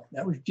All bill.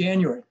 That was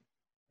January.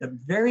 The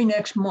very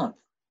next month,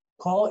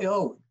 Paul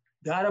Elwood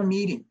got a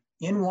meeting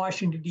in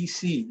Washington,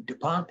 D.C.,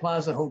 DuPont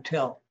Plaza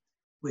Hotel,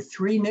 with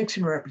 3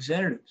 Nixon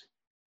representatives.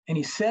 And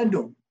he said to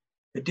them,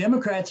 the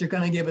Democrats are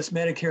going to give us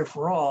Medicare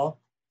for all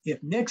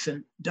if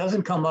Nixon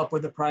doesn't come up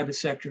with a private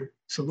sector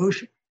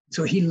solution.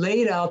 So he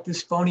laid out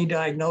this phony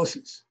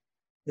diagnosis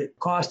that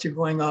costs are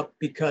going up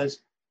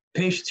because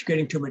patients are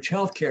getting too much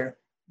health care,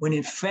 when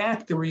in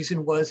fact the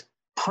reason was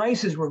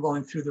prices were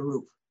going through the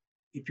roof.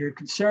 If you're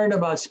concerned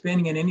about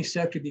spending in any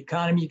sector of the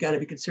economy, you got to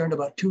be concerned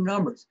about 2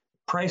 numbers: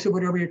 price of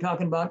whatever you're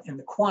talking about and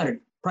the quantity.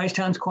 Price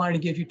times quantity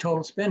gives you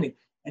total spending.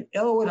 And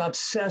Elwood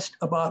obsessed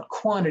about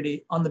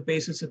quantity on the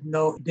basis of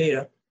no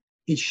data.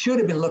 He should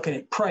have been looking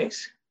at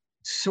price,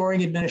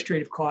 soaring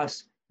administrative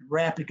costs,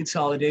 rapid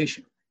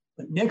consolidation.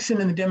 But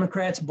Nixon and the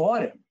Democrats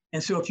bought it.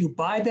 And so if you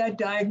buy that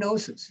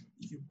diagnosis,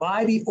 if you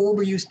buy the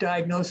overuse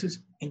diagnosis,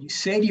 and you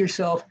say to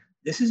yourself,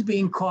 this is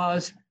being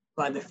caused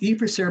by the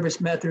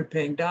fee-for-service method of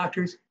paying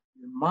doctors,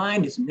 your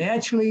mind is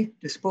naturally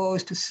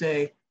disposed to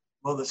say,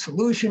 well, the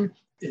solution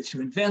is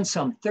to invent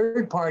some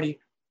third party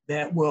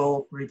that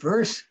will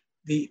reverse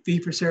the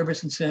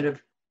fee-for-service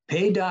incentive,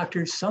 pay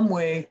doctors some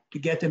way to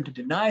get them to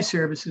deny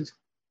services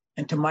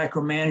and to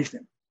micromanage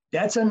them.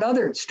 That's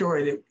another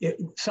story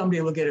that somebody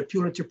will get a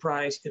Pulitzer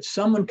Prize if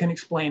someone can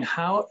explain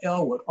how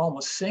Elwood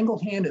almost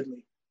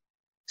single-handedly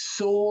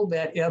sold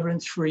that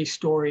evidence-free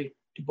story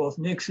to both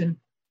Nixon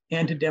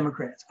and to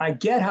Democrats. I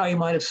get how he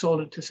might have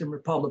sold it to some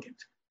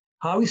Republicans.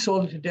 How he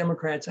sold it to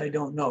Democrats, I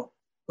don't know,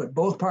 but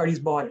both parties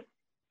bought it.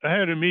 I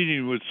had a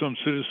meeting with some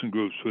citizen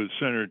groups with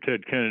Senator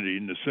Ted Kennedy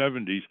in the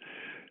 70s,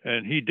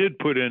 and he did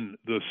put in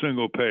the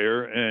single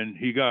payer, and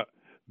he got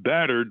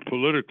battered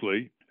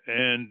politically.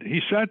 And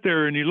he sat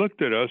there and he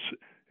looked at us,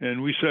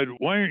 and we said,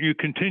 why aren't you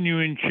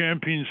continuing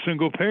championing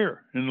single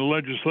payer in the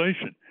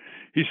legislation?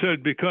 He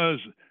said, because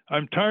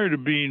I'm tired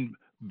of being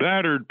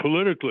battered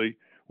politically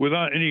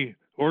without any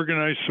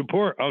organized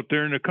support out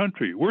there in the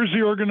country. Where's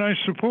the organized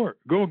support?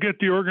 Go get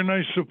the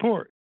organized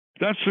support.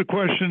 That's the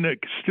question that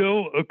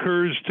still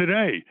occurs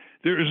today.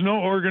 There is no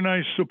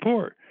organized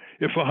support.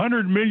 If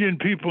 100 million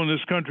people in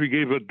this country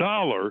gave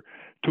 $1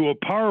 to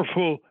a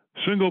powerful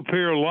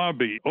single-payer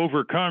lobby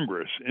over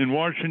Congress in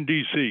Washington,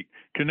 D.C.,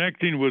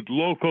 connecting with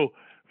local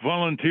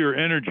volunteer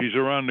energies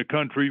around the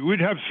country,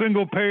 we'd have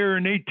single-payer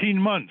in 18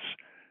 months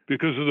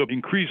because of the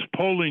increased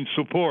polling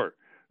support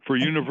for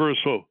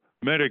universal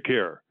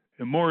Medicare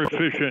and more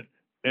efficient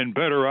and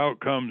better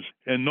outcomes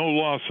and no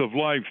loss of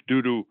life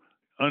due to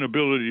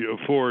inability to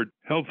afford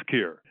health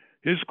care.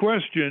 His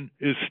question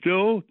is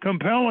still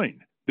compelling.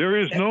 There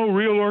is no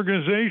real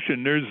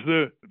organization. There's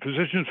the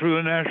Physicians for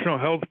the National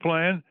Health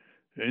Plan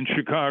in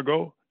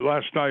Chicago.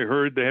 Last I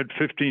heard, they had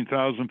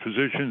 15,000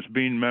 physicians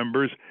being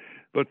members.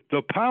 But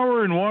the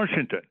power in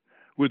Washington,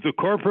 with the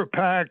corporate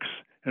PACs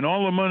and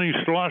all the money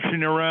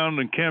sloshing around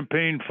in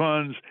campaign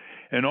funds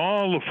and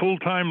all the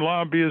full-time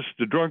lobbyists,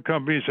 the drug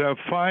companies have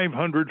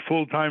 500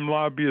 full-time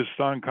lobbyists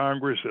on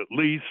Congress, at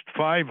least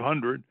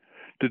 500,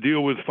 to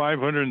deal with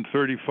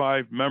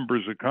 535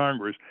 members of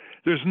Congress.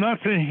 There's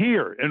nothing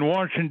here in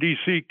Washington,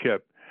 D.C.,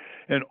 Kip.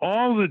 And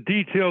all the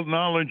detailed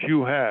knowledge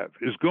you have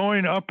is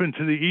going up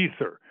into the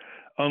ether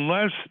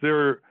unless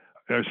there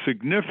are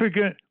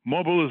significant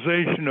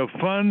mobilization of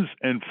funds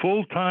and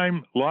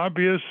full-time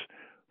lobbyists,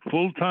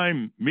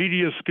 full-time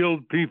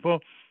media-skilled people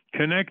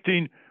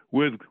connecting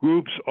with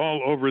groups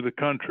all over the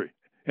country.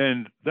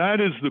 And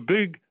that is the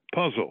big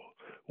puzzle,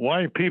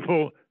 why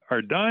people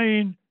are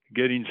dying,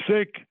 getting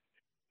sick,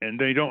 and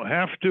they don't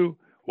have to,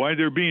 why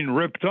they're being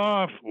ripped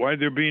off, why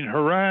they're being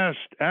harassed,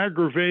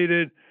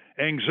 aggravated,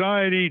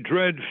 anxiety,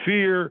 dread,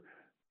 fear,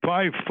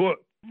 5-foot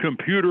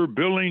computer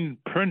billing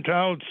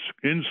printouts,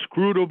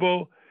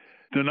 inscrutable,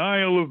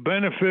 denial of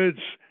benefits,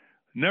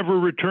 never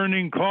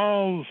returning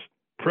calls,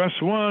 press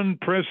 1,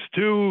 press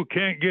 2,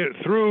 can't get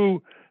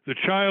through, the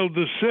child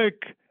is sick,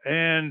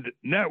 and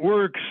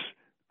networks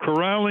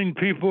corralling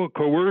people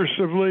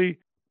coercively,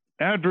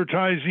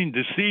 advertising,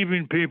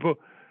 deceiving people.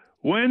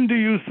 When do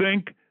you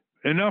think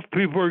enough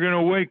people are going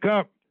to wake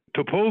up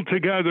to pull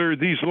together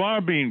these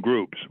lobbying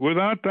groups?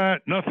 Without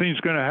that, nothing's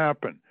going to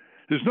happen.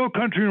 There's no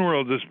country in the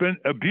world that's been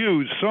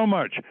abused so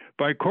much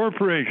by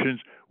corporations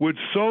with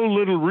so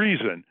little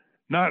reason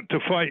not to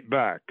fight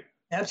back.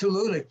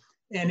 Absolutely.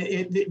 And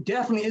it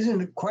definitely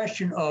isn't a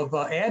question of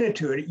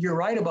attitude. You're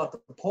right about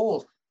the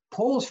polls.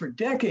 Polls for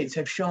decades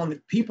have shown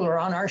that people are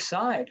on our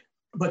side.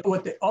 But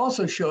what it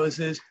also shows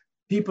is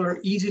people are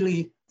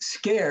easily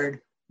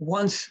scared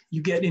once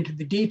you get into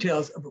the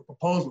details of a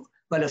proposal.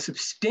 But a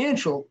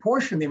substantial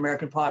portion of the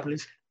American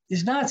populace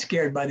is not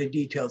scared by the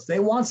details. They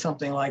want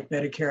something like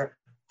Medicare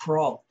for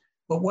all.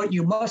 But what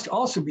you must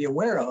also be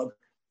aware of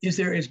is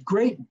there is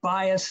great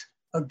bias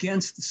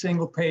against the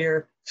single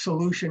payer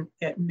solution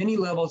at many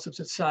levels of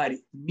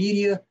society,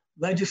 media,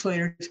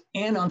 legislators,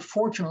 and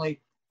unfortunately,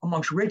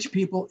 amongst rich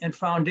people and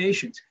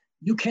foundations.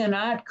 You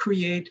cannot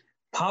create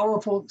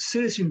powerful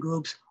citizen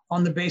groups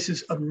on the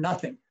basis of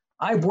nothing.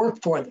 I've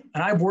worked for them,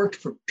 and I've worked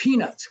for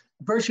peanuts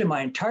virtually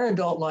my entire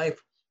adult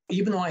life.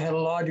 Even though I had a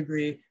law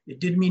degree, it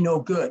did me no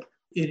good.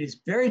 It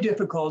is very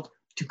difficult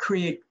to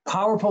create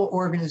powerful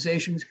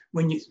organizations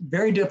when it's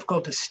very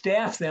difficult to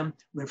staff them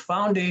when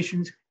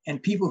foundations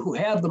and people who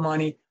have the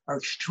money are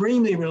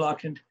extremely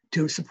reluctant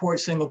to support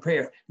single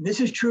payer. And this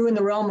is true in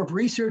the realm of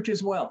research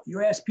as well.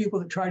 You ask people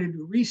that try to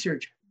do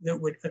research that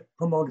would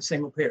promote a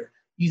single payer.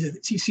 You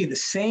see the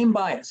same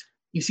bias.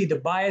 You see the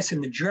bias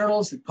in the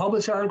journals that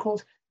publish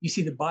articles. You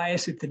see the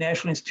bias at the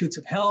National Institutes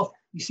of Health.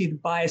 You see the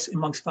bias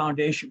amongst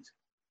foundations.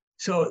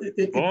 So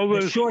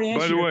the short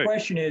answer to your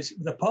question is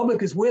the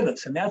public is with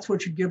us, and that's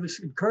what should give us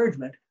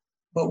encouragement.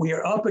 But we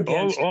are up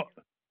against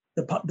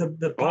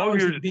the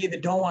powers that be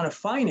that don't want to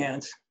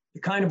finance the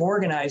kind of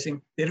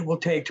organizing that it will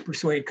take to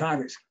persuade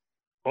Congress.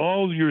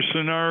 All your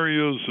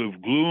scenarios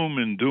of gloom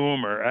and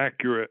doom are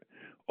accurate.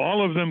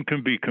 All of them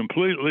can be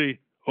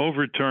completely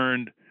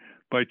overturned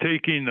by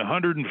taking the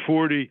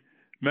 140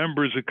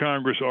 members of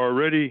Congress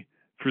already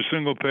for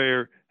single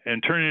payer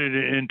and turning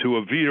it into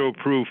a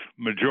veto-proof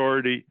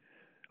majority.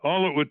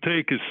 All it would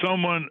take is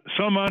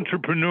some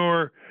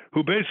entrepreneur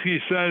who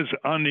basically says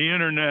on the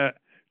internet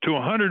to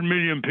 100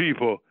 million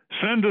people,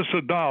 send us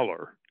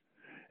 $1,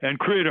 and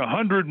create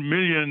 $100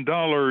 million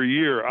a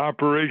year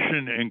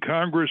operation in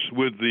Congress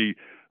with the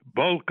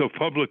bulk of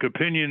public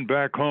opinion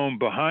back home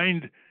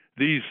behind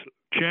these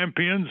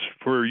champions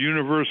for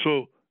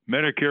universal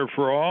Medicare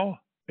for all,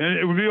 and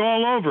it would be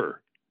all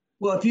over.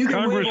 Well, if you can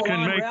Congress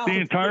can make the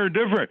entire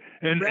difference,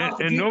 and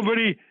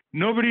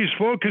nobody's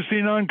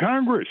focusing on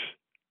Congress.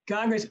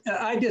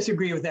 I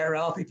disagree with that,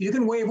 Ralph. If you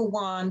can wave a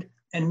wand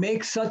and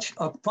make such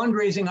a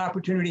fundraising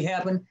opportunity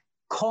happen,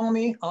 call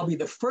me. I'll be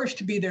the first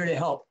to be there to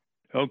help.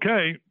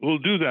 Okay, we'll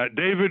do that.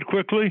 David,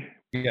 quickly.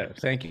 Yeah,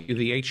 thank you.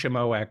 The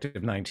HMO Act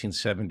of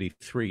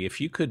 1973, if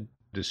you could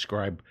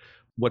describe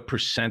what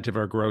percent of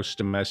our gross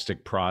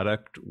domestic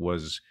product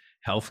was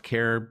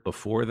healthcare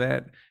before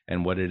that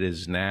and what it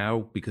is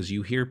now, because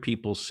you hear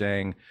people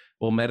saying,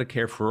 well,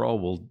 Medicare for all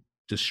will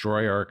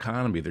destroy our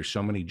economy. There's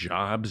so many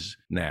jobs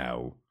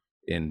now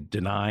in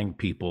denying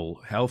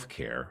people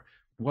healthcare.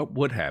 What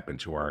would happen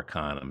to our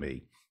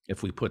economy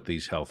if we put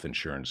these health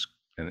insurance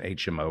and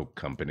HMO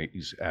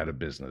companies out of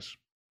business?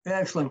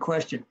 Excellent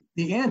question.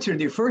 The answer to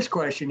your first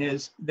question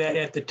is that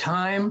at the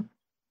time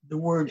the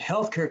word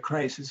healthcare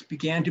crisis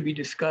began to be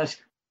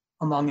discussed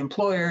among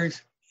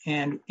employers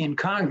and in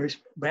Congress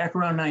back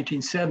around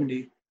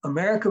 1970,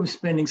 America was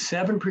spending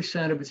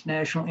 7% of its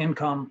national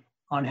income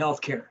on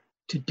healthcare.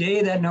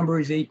 Today, that number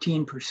is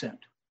 18%.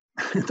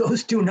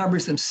 Those two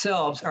numbers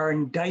themselves are an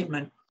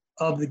indictment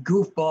of the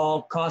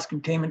goofball cost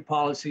containment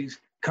policies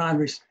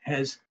Congress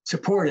has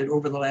supported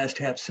over the last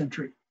half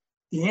century.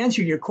 The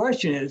answer to your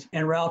question is,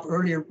 and Ralph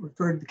earlier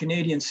referred to the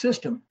Canadian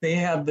system, they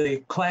have the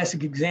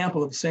classic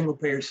example of a single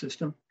payer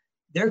system.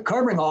 They're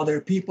covering all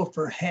their people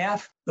for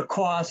half the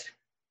cost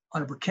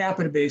on a per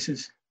capita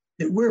basis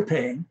that we're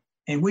paying,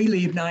 and we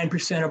leave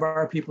 9% of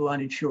our people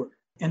uninsured.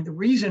 And the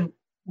reason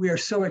we are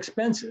so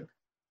expensive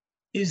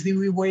is that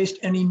we waste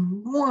an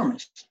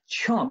enormous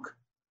chunk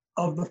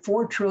of the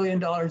 $4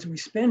 trillion we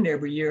spend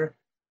every year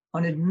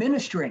on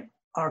administering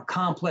our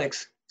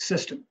complex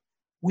system.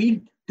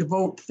 We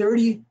devote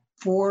 34%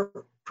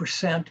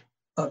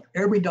 of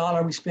every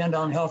dollar we spend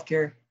on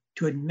healthcare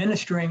to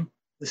administering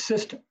the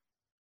system.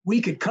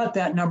 We could cut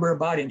that number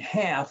about in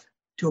half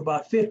to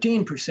about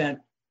 15%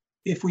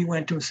 if we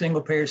went to a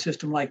single payer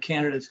system like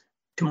Canada's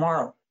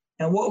tomorrow.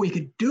 And what we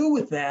could do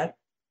with that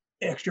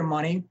extra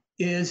money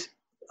is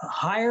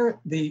hire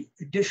the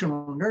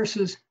additional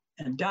nurses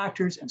and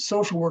doctors and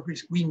social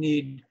workers we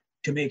need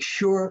to make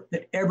sure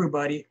that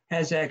everybody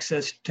has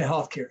access to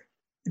healthcare.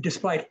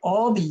 Despite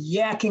all the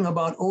yakking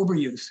about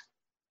overuse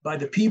by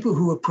the people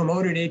who have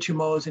promoted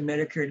HMOs and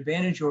Medicare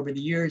Advantage over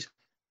the years,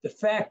 the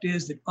fact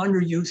is that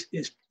underuse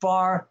is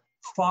far,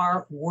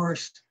 far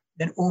worse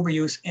than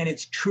overuse, and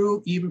it's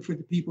true even for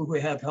the people who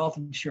have health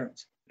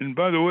insurance. And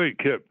by the way,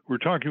 Kip, we're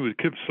talking with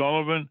Kip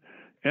Sullivan,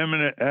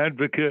 eminent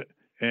advocate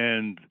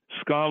and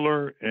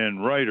scholar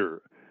and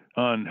writer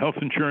on health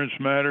insurance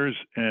matters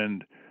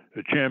and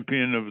a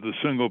champion of the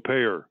single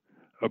payer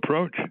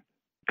approach.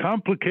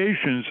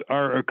 Complications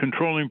are a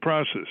controlling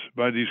process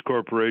by these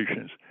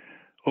corporations.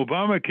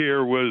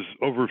 Obamacare was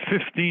over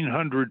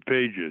 1,500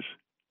 pages.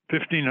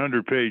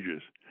 1,500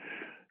 pages.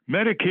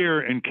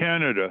 Medicare in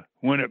Canada,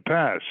 when it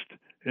passed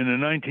in the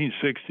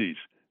 1960s,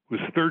 was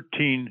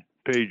 13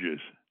 pages.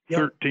 Yep.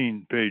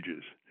 13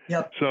 pages.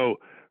 Yep. So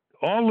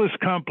all this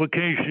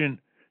complication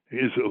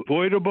is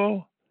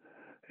avoidable,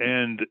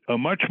 and a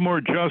much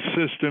more just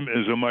system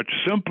is a much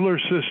simpler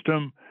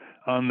system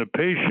on the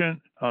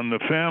patient, on the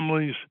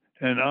families,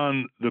 and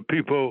on the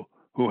people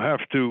who have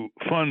to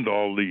fund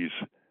all these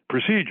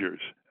procedures.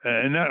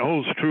 And that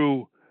holds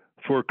true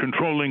for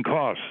controlling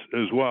costs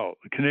as well.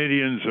 The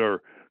Canadians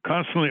are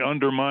constantly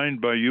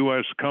undermined by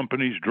U.S.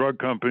 companies, drug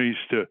companies,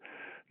 to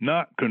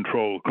not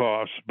control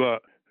costs.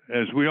 But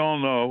as we all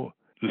know,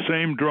 the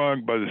same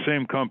drug by the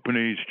same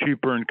companies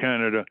cheaper in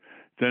Canada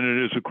than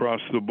it is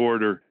across the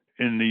border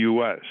in the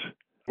U.S.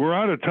 We're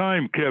out of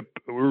time, Kip.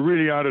 We're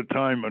really out of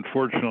time,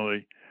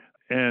 unfortunately.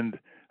 And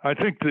I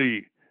think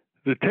the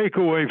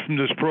takeaway from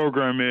this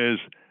program is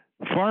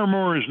far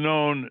more is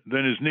known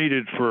than is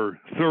needed for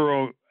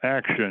thorough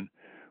action.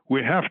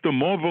 We have to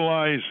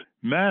mobilize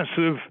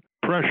massive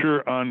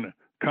pressure on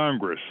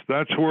Congress.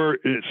 That's where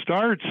it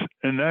starts,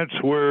 and that's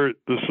where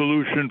the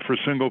solution for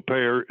single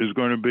payer is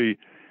going to be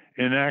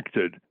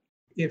enacted.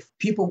 If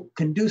people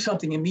can do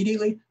something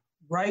immediately,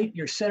 write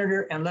your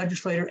senator and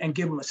legislator and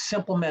give them a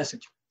simple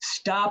message.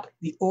 Stop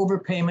the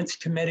overpayments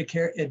to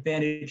Medicare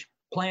Advantage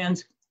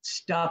plans.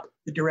 Stop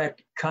the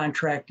direct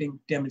contracting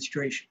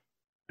demonstration.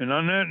 And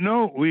on that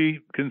note,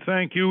 we can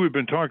thank you. We've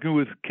been talking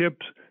with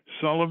Kip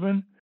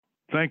Sullivan.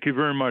 Thank you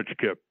very much,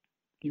 Kip.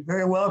 You're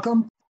very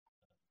welcome.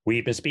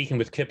 We've been speaking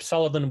with Kip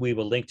Sullivan. We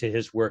will link to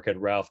his work at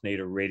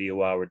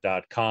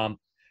ralphnaderradiohour.com.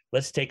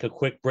 Let's take a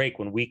quick break.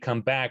 When we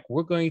come back,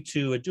 we're going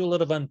to do a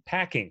little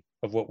unpacking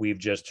of what we've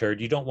just heard.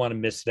 You don't want to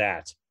miss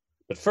that.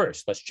 But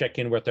first, let's check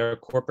in with our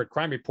corporate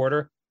crime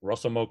reporter,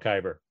 Russell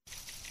Mokhiber.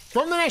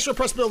 From the National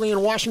Press Building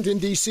in Washington,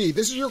 D.C.,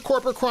 this is your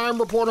Corporate Crime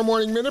Reporter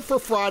Morning Minute for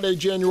Friday,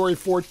 January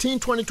 14,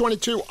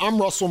 2022. I'm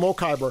Russell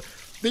Mokhiber.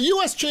 The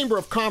U.S. Chamber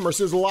of Commerce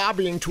is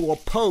lobbying to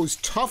oppose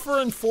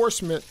tougher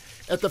enforcement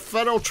at the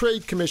Federal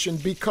Trade Commission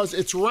because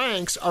its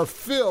ranks are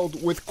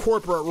filled with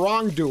corporate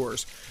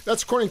wrongdoers.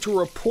 That's according to a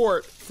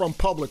report from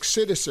Public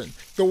Citizen.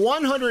 The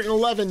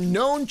 111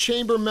 known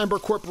chamber member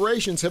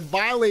corporations have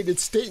violated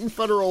state and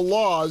federal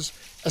laws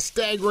a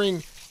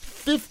staggering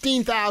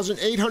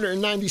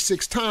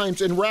 15,896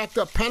 times and racked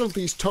up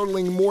penalties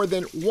totaling more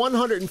than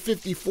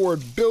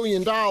 $154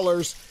 billion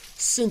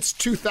since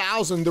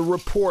 2000, the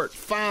report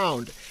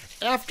found.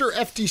 After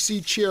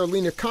FTC Chair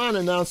Lina Khan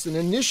announced an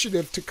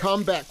initiative to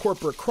combat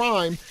corporate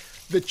crime,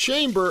 the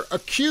chamber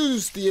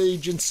accused the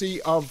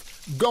agency of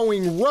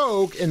going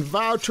rogue and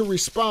vowed to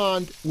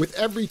respond with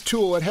every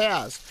tool it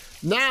has.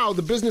 Now,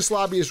 the business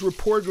lobby is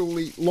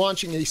reportedly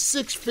launching a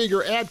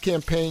six-figure ad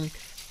campaign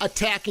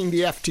attacking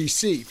the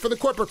FTC. For the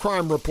Corporate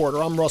Crime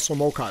Reporter, I'm Russell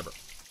Mokhiber.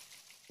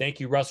 Thank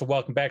you, Russell.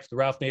 Welcome back to the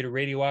Ralph Nader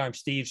Radio Hour. I'm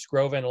Steve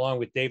Scrovan, along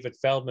with David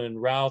Feldman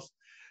and Ralph.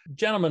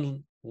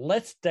 Gentlemen,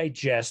 let's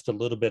digest a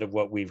little bit of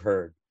what we've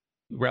heard.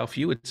 Ralph,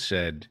 you had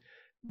said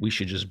we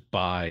should just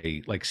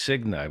buy, like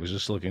Cigna. I was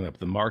just looking up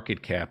the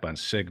market cap on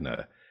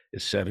Cigna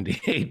is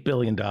 $78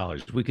 billion.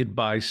 We could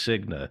buy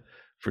Cigna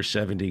for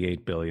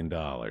 $78 billion.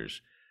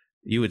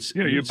 You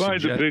buy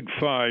the big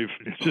five.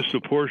 It's just a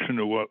portion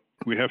of what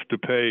we have to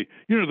pay.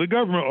 The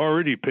government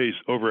already pays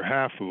over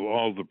half of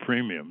all the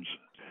premiums.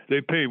 They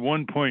pay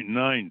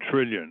 $1.9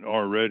 trillion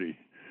already.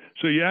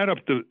 So you add up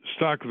the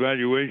stock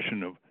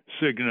valuation of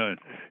Cigna,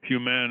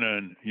 Humana,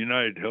 and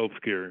United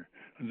Healthcare.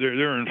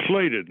 They're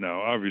inflated now,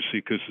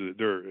 obviously, because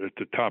they're at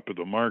the top of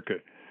the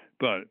market.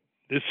 But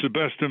it's the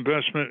best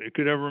investment it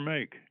could ever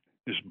make.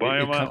 Just buy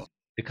them out.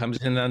 It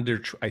comes in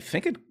under, I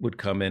think it would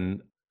come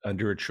in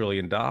under $1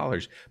 trillion.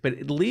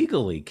 But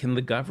legally, can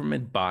the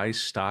government buy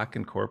stock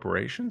in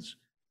corporations?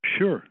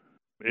 Sure.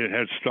 It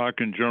had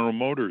stock in General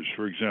Motors,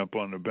 for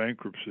example, on the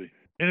bankruptcy.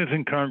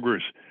 Anything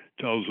Congress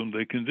tells them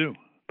they can do.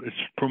 It's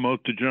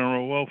promote the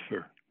general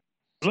welfare.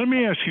 Let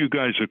me ask you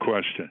guys a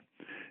question.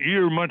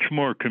 You're much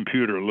more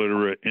computer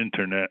literate,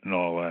 internet and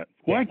all that.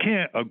 Why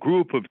can't a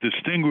group of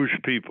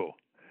distinguished people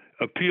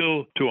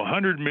appeal to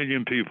 100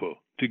 million people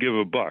to give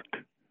 $1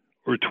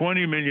 or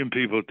 20 million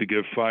people to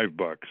give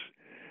 $5?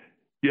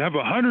 You have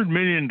a $100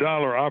 million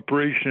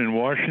operation in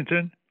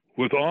Washington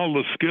with all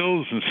the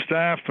skills and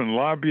staff and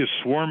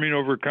lobbyists swarming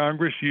over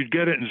Congress. You'd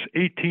get it in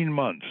 18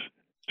 months,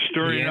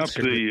 stirring up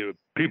the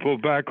people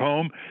back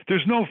home.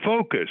 There's no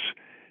focus.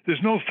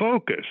 There's no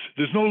focus.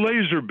 There's no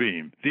laser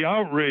beam. The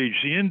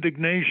outrage, the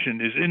indignation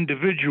is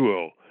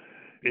individual.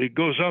 It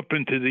goes up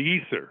into the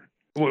ether.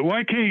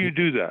 Why can't you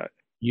do that?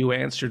 You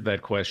answered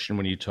that question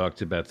when you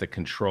talked about the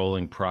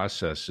controlling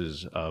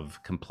processes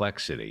of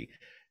complexity.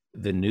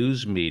 The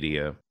news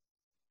media.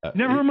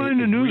 Never mind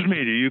the news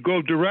media. You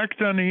go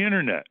direct on the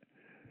internet.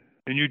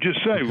 And you just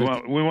say,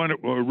 we want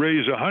to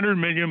raise $100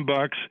 million,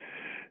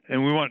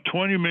 and we want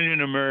 20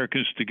 million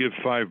Americans to give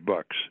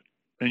 $5,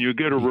 and you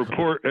get a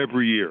report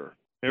every year,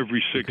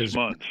 every 6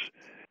 months,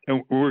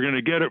 and we're going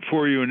to get it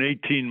for you in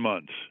 18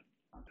 months.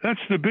 That's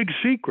the big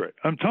secret.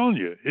 I'm telling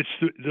you,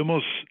 it's the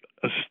most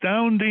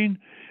astounding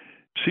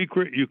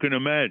secret you can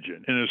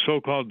imagine in a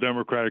so-called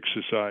democratic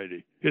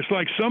society. It's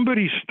like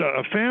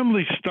a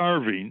family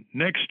starving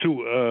next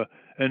to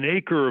an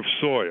acre of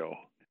soil,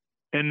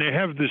 and they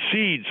have the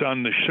seeds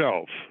on the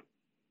shelf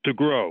to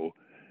grow.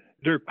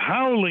 They're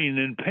howling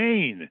in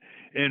pain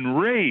and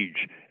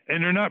rage,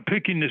 and they're not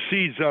picking the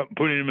seeds up and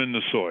putting them in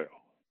the soil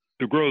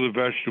to grow the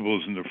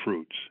vegetables and the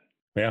fruits.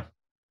 Yeah.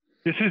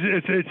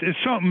 It's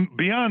something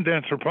beyond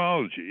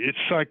anthropology. It's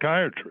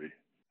psychiatry.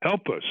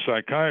 Help us,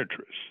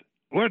 psychiatrists.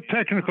 What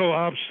technical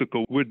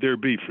obstacle would there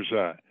be for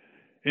that?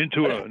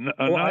 Into a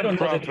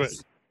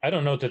nonprofit? I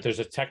don't know that there's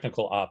a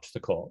technical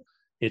obstacle.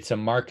 It's a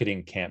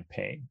marketing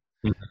campaign.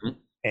 Mm-hmm.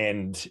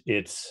 And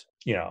it's,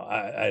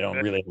 I don't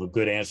really have a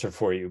good answer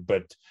for you,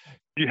 but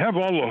you have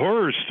all the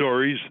horror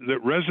stories that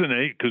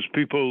resonate because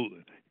people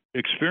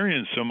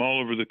experience them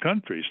all over the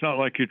country. It's not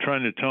like you're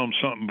trying to tell them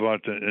something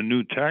about a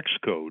new tax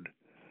code.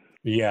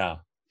 Yeah.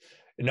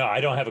 No,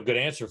 I don't have a good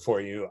answer for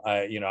you.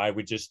 I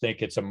would just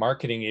think it's a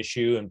marketing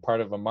issue, and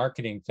part of a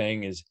marketing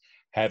thing is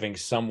having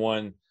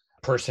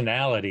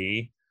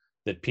personality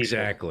that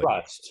people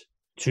trust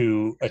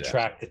to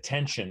attract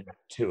attention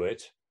to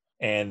it,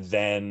 and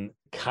then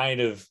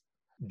kind of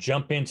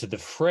jump into the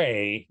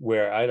fray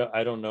where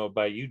I don't know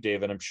about you,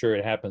 David. I'm sure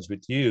it happens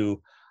with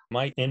you.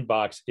 My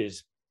inbox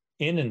is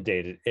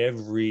inundated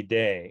every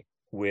day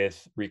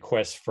with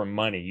requests for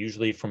money,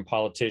 usually from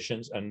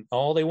politicians, and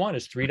all they want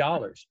is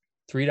 $3.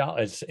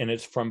 And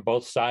it's from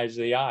both sides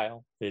of the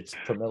aisle. It's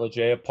Pramila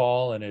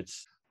Jayapal and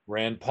it's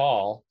Rand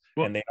Paul,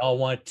 and they all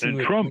want $2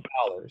 or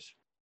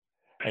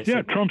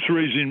 $3. Trump's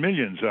raising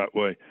millions that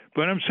way.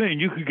 But I'm saying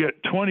you could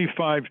get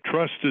 25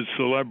 trusted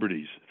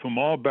celebrities from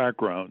all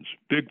backgrounds,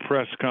 big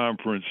press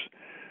conference,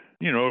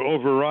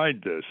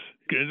 override this.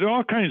 There are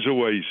all kinds of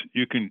ways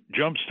you can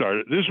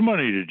jumpstart it. There's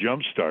money to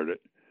jumpstart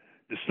it.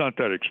 It's not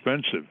that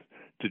expensive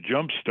to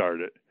jumpstart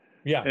it.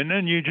 Yeah. And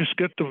then you just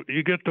get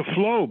the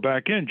flow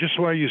back in, just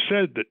why you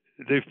said that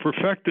they've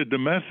perfected the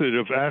method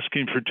of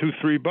asking for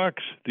 $2-3,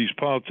 these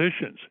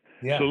politicians.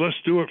 Yeah. So let's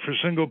do it for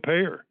single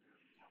payer.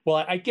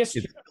 Well, I guess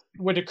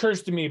what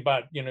occurs to me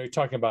about, you're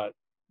talking about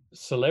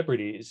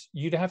celebrities,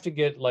 you'd have to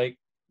get like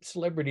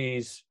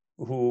celebrities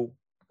who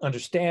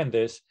understand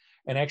this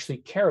and actually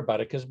care about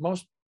it, because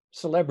most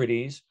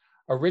celebrities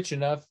are rich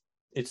enough,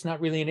 it's not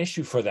really an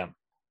issue for them.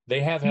 They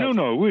have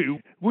No,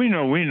 we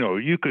know.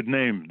 You could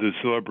name the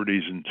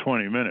celebrities in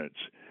 20 minutes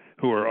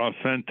who are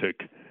authentic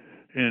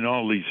in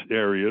all these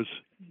areas.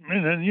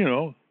 And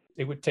then,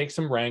 it would take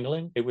some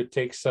wrangling. It would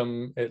take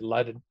a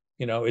lot of,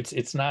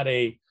 it's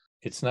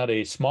not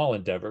a small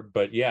endeavor,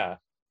 but yeah.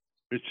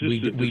 It's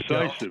just a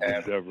decisive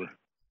endeavor.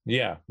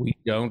 Yeah. We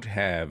don't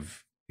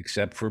have,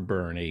 except for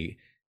Bernie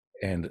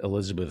and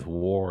Elizabeth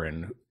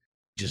Warren,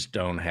 just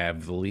don't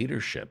have the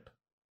leadership.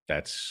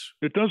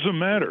 It doesn't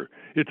matter.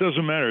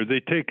 They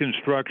take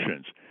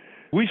instructions.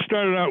 We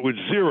started out with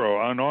 0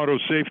 on auto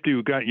safety.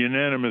 We got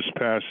unanimous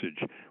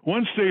passage.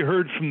 Once they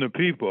heard from the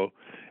people,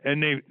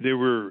 and they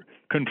were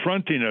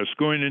confronting us,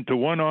 going into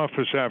one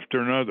office after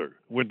another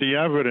with the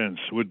evidence,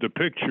 with the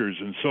pictures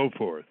and so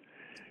forth,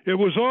 it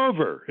was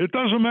over. It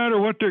doesn't matter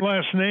what their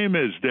last name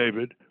is,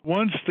 David.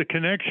 Once the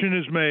connection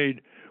is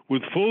made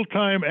with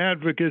full-time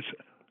advocates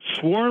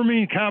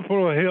swarming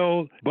Capitol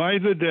Hill by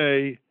the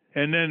day,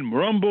 and then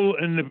rumble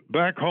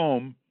back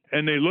home,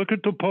 and they look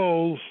at the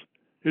polls,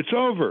 it's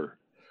over.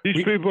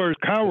 These people are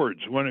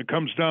cowards when it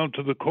comes down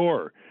to the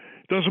core.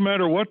 It doesn't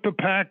matter what the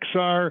PACs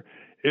are,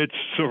 it's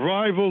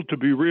survival to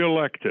be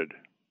reelected.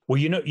 Well,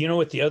 you know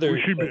what the other,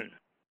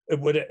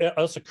 what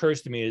else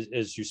occurs to me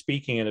as you're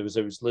speaking, and as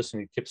I was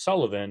listening to Kip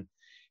Sullivan,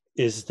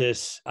 is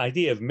this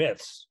idea of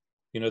myths.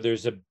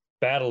 There's a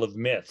battle of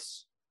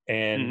myths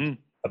and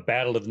a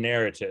battle of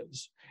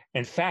narratives,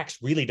 and facts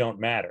really don't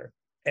matter.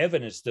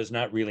 Evidence does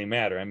not really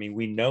matter. I mean,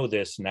 we know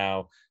this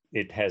now.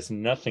 It has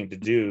nothing to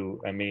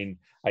do. I mean,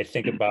 I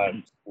think about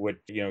what,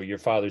 your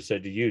father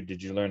said to you.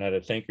 Did you learn how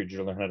to think, or did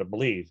you learn how to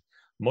believe?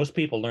 Most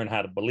people learn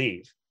how to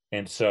believe.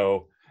 And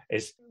so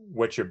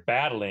what you're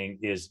battling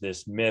is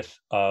this myth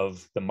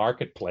of the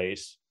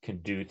marketplace can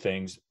do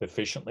things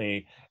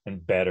efficiently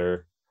and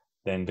better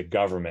than the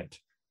government.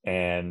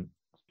 And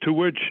to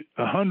which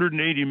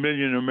 180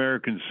 million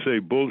Americans say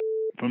bullshit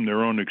from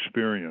their own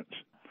experience.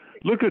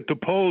 Look at the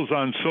polls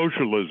on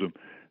socialism.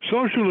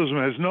 Socialism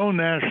has no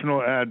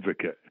national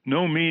advocate,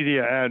 no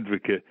media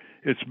advocate.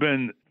 It's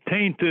been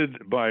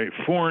tainted by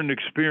foreign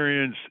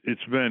experience.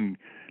 It's been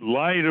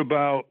lied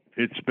about.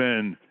 It's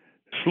been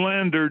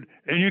slandered.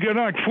 And you get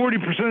like 40%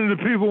 of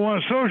the people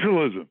want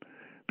socialism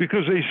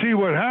because they see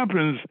what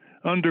happens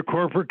under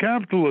corporate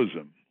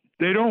capitalism.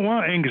 They don't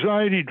want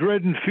anxiety,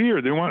 dread, and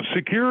fear. They want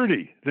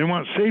security. They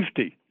want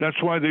safety.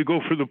 That's why they go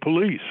for the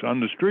police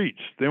on the streets.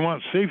 They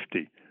want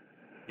safety.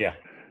 Yeah.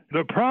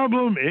 The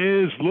problem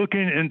is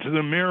looking into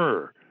the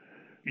mirror.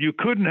 You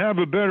couldn't have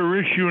a better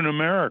issue in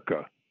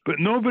America. But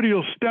nobody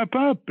will step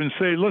up and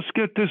say, let's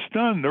get this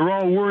done. They're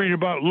all worried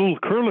about little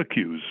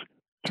curlicues.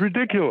 It's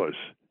ridiculous.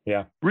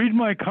 Yeah. Read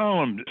my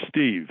column,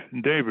 Steve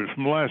and David,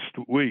 from last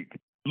week.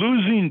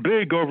 Losing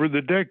big over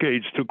the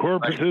decades to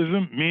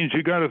corporatism means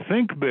you got to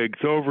think big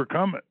to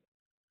overcome it.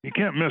 You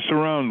can't mess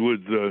around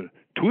with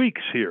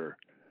tweaks here.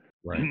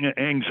 Right.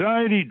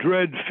 Anxiety,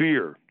 dread,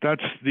 fear.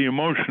 That's the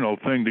emotional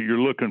thing that you're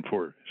looking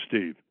for,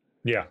 Steve.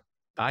 Yeah.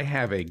 I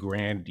have a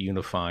grand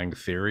unifying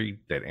theory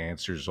that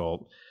answers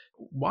all.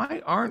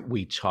 Why aren't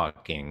we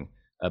talking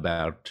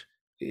about,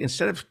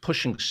 instead of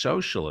pushing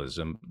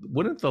socialism,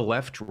 wouldn't the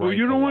left right? Well,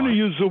 you don't want to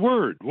use the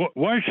word.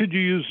 Why should you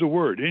use the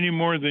word any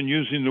more than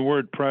using the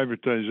word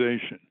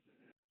privatization?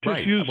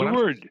 Just use the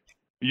word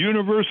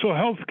universal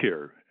health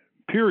care,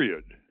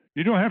 period.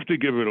 You don't have to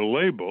give it a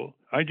label.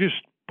 I just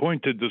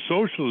pointed the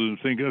socialism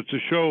thing to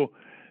show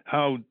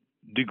how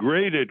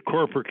degraded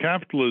corporate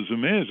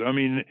capitalism is. I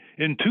mean,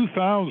 in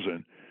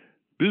 2000,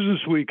 Business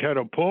Week had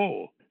a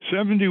poll.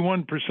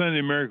 71% of the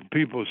American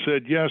people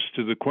said yes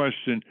to the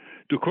question,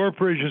 do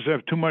corporations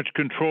have too much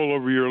control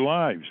over your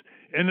lives?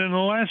 And in the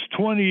last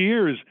 20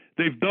 years,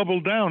 they've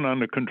doubled down on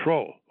the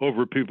control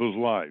over people's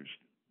lives.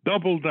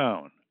 Doubled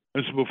down.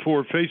 That's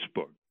before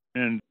Facebook.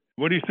 And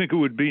what do you think it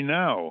would be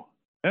now?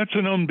 That's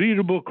an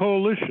unbeatable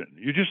coalition.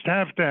 You just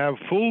have to have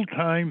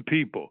full-time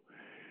people.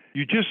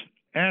 You just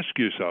ask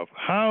yourself,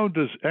 how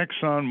does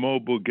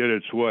ExxonMobil get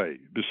its way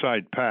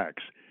beside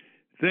PACs?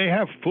 They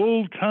have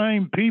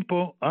full-time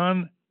people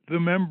on the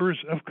members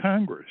of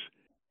Congress.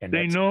 And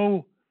they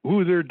know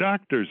who their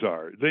doctors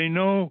are. They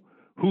know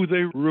who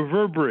they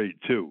reverberate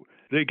to.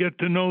 They get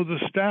to know the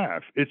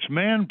staff. It's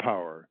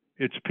manpower.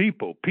 It's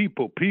people.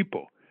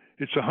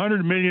 It's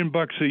 $100 million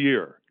a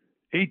year,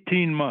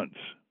 18 months.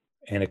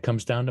 And it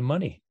comes down to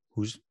money.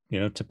 Who's,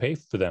 to pay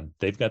for them?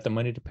 They've got the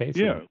money to pay for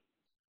them.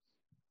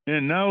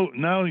 And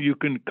now you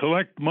can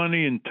collect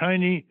money in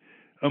tiny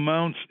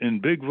amounts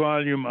in big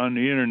volume on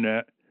the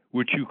internet,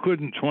 which you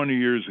couldn't 20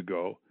 years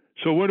ago.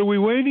 So what are we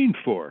waiting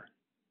for?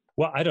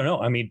 Well, I don't know.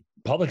 I mean,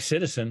 Public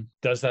Citizen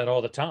does that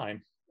all the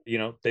time.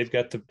 They've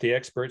got the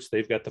experts,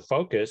 they've got the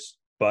focus,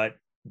 but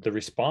the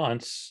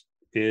response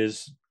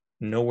is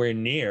nowhere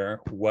near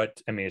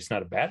what, I mean, it's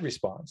not a bad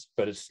response,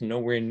 but it's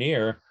nowhere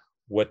near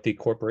what the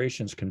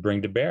corporations can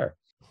bring to bear.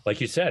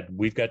 Like you said,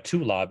 we've got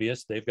 2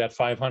 lobbyists, they've got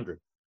 500.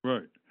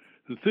 Right.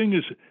 The thing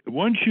is,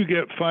 once you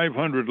get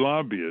 500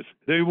 lobbyists,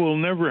 they will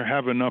never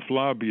have enough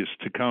lobbyists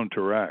to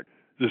counteract.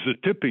 There's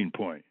a tipping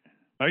point.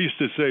 I used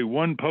to say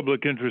one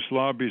public interest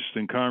lobbyist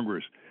in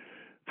Congress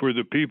for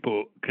the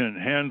people can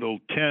handle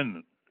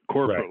 10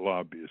 corporate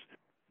lobbyists.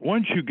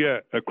 Once you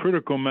get a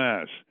critical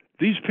mass,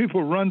 these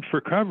people run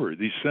for cover,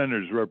 these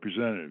senators,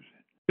 representatives.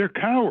 They're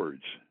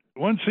cowards.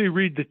 Once they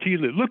read the tea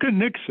leaves, look at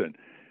Nixon.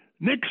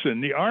 Nixon,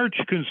 the arch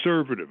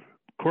conservative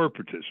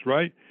corporatist,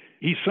 right?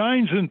 He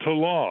signs into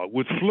law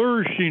with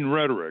flourishing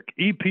rhetoric,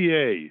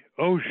 EPA,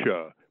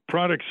 OSHA,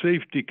 Product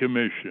Safety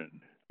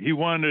Commission. He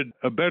wanted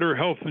a better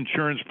health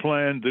insurance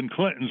plan than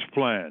Clinton's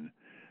plan.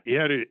 He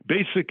had a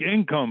basic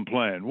income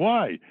plan.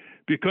 Why?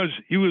 Because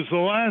he was the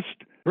last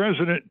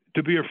president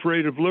to be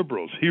afraid of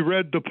liberals. He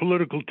read the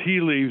political tea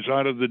leaves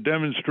out of the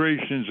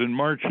demonstrations and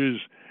marches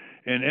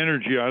and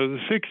energy out of the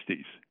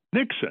 60s.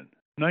 Nixon,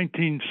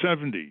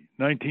 1970,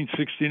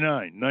 1969,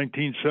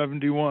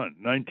 1971,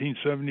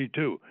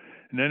 1972.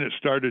 And then it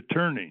started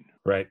turning.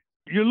 Right.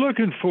 You're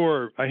looking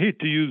for, I hate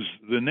to use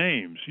the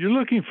names, you're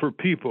looking for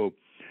people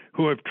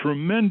who have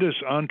tremendous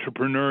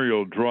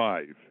entrepreneurial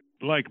drive,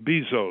 like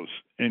Bezos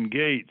and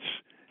Gates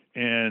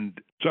and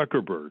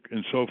Zuckerberg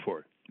and so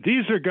forth.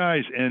 These are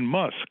guys, and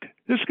Musk.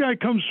 This guy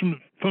comes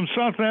from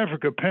South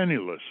Africa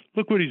penniless.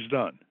 Look what he's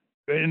done.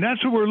 And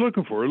that's what we're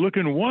looking for. We're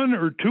looking 1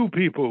 or 2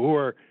 people who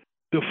are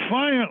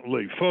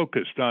defiantly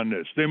focused on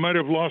this. They might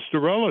have lost a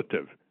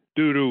relative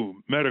due to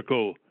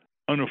medical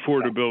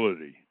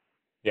unaffordability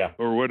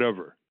or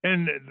whatever.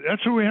 And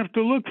that's what we have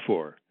to look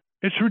for.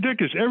 It's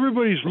ridiculous.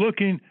 Everybody's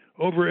looking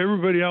over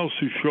everybody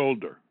else's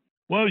shoulder.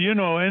 Well,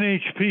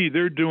 NHP,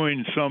 they're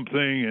doing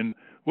something, and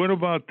what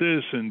about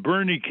this? And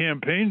Bernie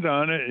campaigned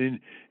on it, and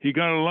he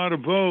got a lot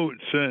of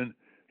votes, and,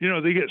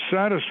 they get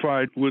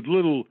satisfied with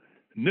little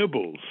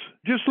nibbles.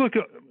 Just look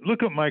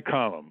at my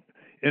column.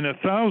 In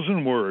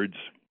 1,000 words,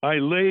 I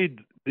laid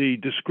the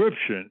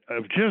description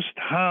of just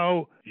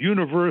how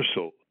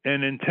universal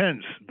and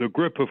intense the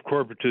grip of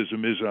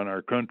corporatism is on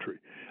our country.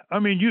 I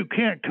mean, you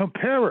can't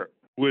compare it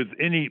with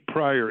any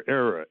prior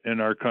era in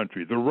our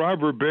country. The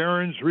robber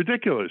barons,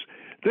 ridiculous.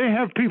 They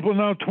have people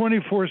now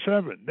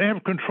 24/7. They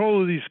have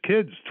control of these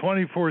kids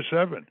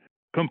 24/7,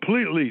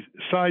 completely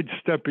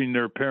sidestepping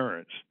their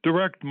parents,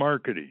 direct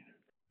marketing,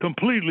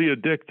 completely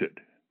addicted,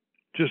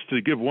 just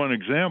to give one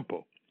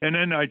example. And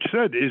then I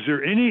said, is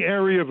there any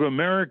area of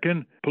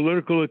American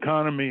political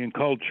economy and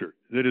culture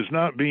that is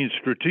not being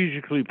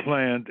strategically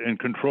planned and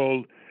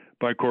controlled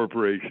by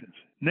corporations?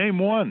 Name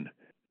one.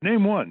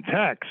 Name one.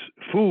 Tax,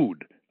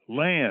 food,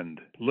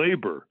 land,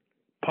 labor,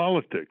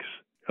 politics,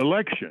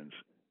 elections,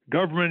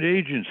 government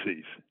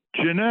agencies,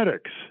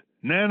 genetics,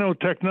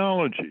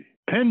 nanotechnology,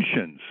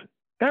 pensions,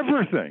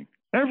 everything.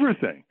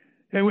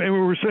 And we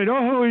were saying,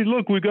 oh, hey,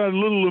 look, we got a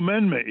little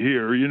amendment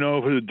here,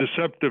 for the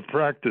deceptive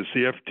practice,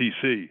 the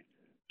FTC.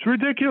 It's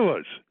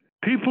ridiculous.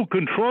 People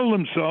control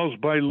themselves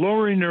by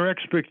lowering their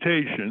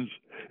expectations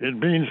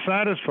and being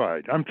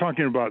satisfied. I'm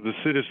talking about the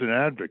citizen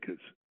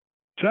advocates.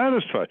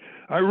 Satisfied.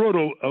 I wrote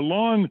a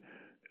long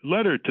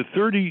letter to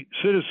 30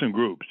 citizen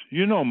groups.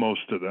 You know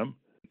most of them.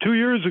 2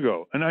 years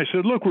ago. And I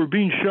said, look, we're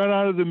being shut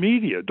out of the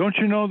media. Don't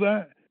you know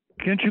that?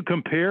 Can't you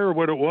compare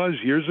what it was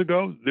years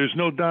ago? There's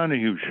no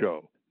Donahue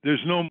show.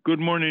 There's no Good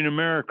Morning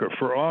America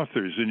for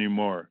authors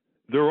anymore.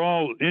 They're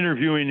all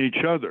interviewing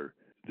each other.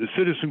 The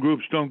citizen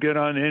groups don't get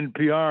on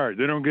NPR.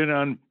 They don't get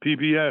on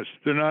PBS.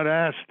 They're not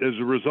asked as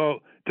a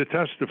result to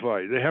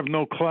testify. They have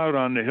no clout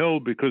on the Hill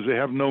because they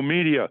have no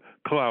media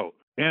clout.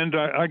 And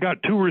I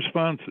got 2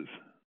 responses.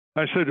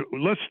 I said,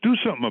 let's do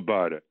something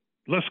about it.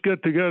 Let's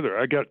get together.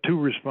 I got 2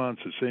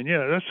 responses saying,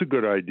 yeah, that's a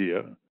good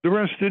idea. The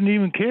rest didn't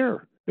even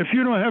care. If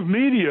you don't have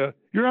media,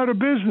 you're out of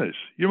business.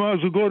 You might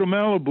as well go to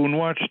Malibu and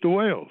watch the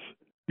whales.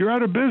 You're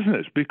out of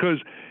business because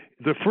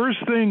the first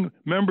thing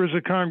members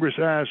of Congress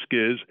ask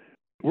is,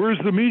 where's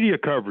the media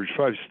coverage if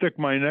I stick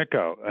my neck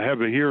out? I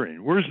have a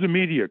hearing. Where's the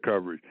media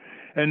coverage?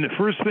 And the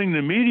first thing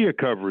the media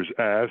coverage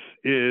asks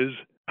is,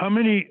 how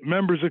many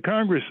members of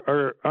Congress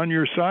are on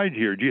your side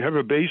here? Do you have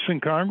a base in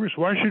Congress?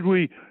 Why should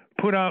we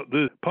put out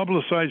the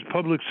publicized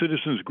Public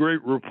Citizen's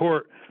Great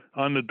Report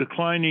on the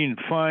declining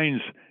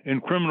fines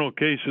in criminal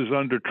cases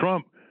under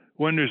Trump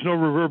when there's no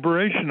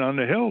reverberation on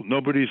the Hill?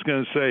 Nobody's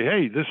going to say,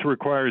 hey, this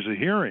requires a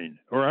hearing,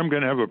 or I'm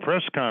going to have a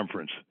press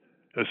conference.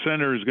 A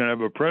senator is going to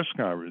have a press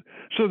conference.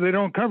 So they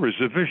don't cover. It's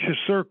a vicious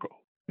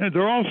circle. And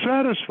they're all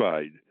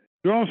satisfied.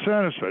 They're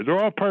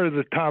all part of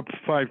the top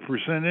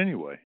 5%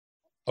 anyway.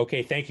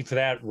 Okay, thank you for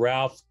that,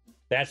 Ralph.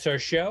 That's our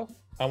show.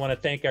 I want to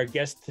thank our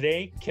guest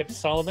today, Kip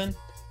Sullivan.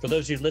 For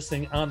those of you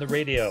listening on the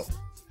radio,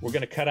 we're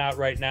going to cut out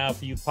right now.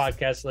 For you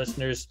podcast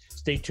listeners,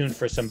 stay tuned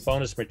for some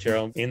bonus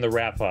material in the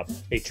wrap-up.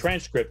 A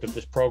transcript of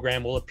this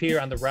program will appear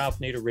on the Ralph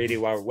Nader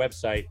Radio Hour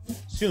website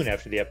soon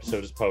after the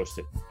episode is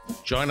posted.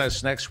 Join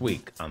us next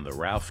week on the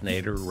Ralph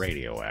Nader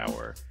Radio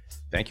Hour.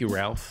 Thank you,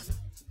 Ralph.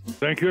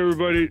 Thank you,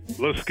 everybody.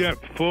 Let's get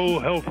full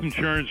health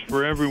insurance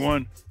for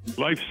everyone.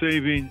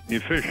 Life-saving,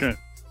 efficient.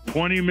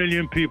 20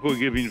 million people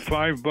giving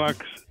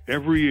 $5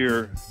 every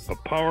year. A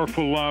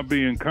powerful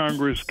lobby in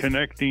Congress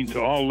connecting to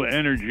all the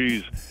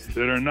energies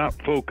that are not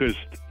focused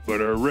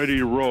but are ready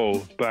to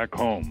roll back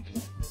home.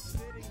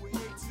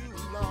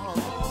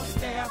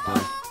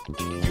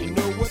 You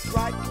know what's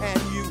right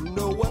and you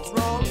know what's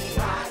wrong.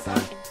 Rise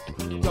up.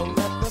 Don't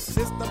let the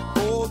system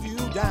hold you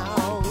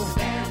down.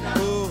 Stand up.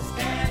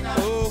 Stand up.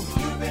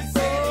 You've been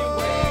sitting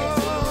way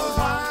too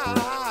high.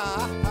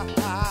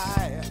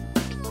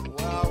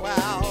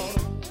 Wow.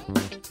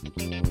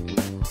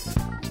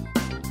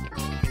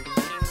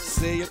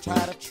 Say you're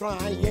tired of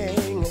trying.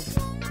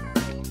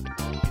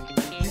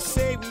 You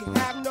say we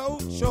have no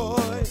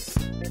choice.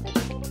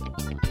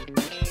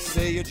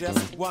 Say you're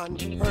just one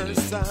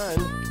person.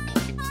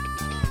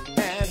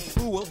 And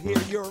who will hear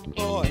your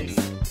voice?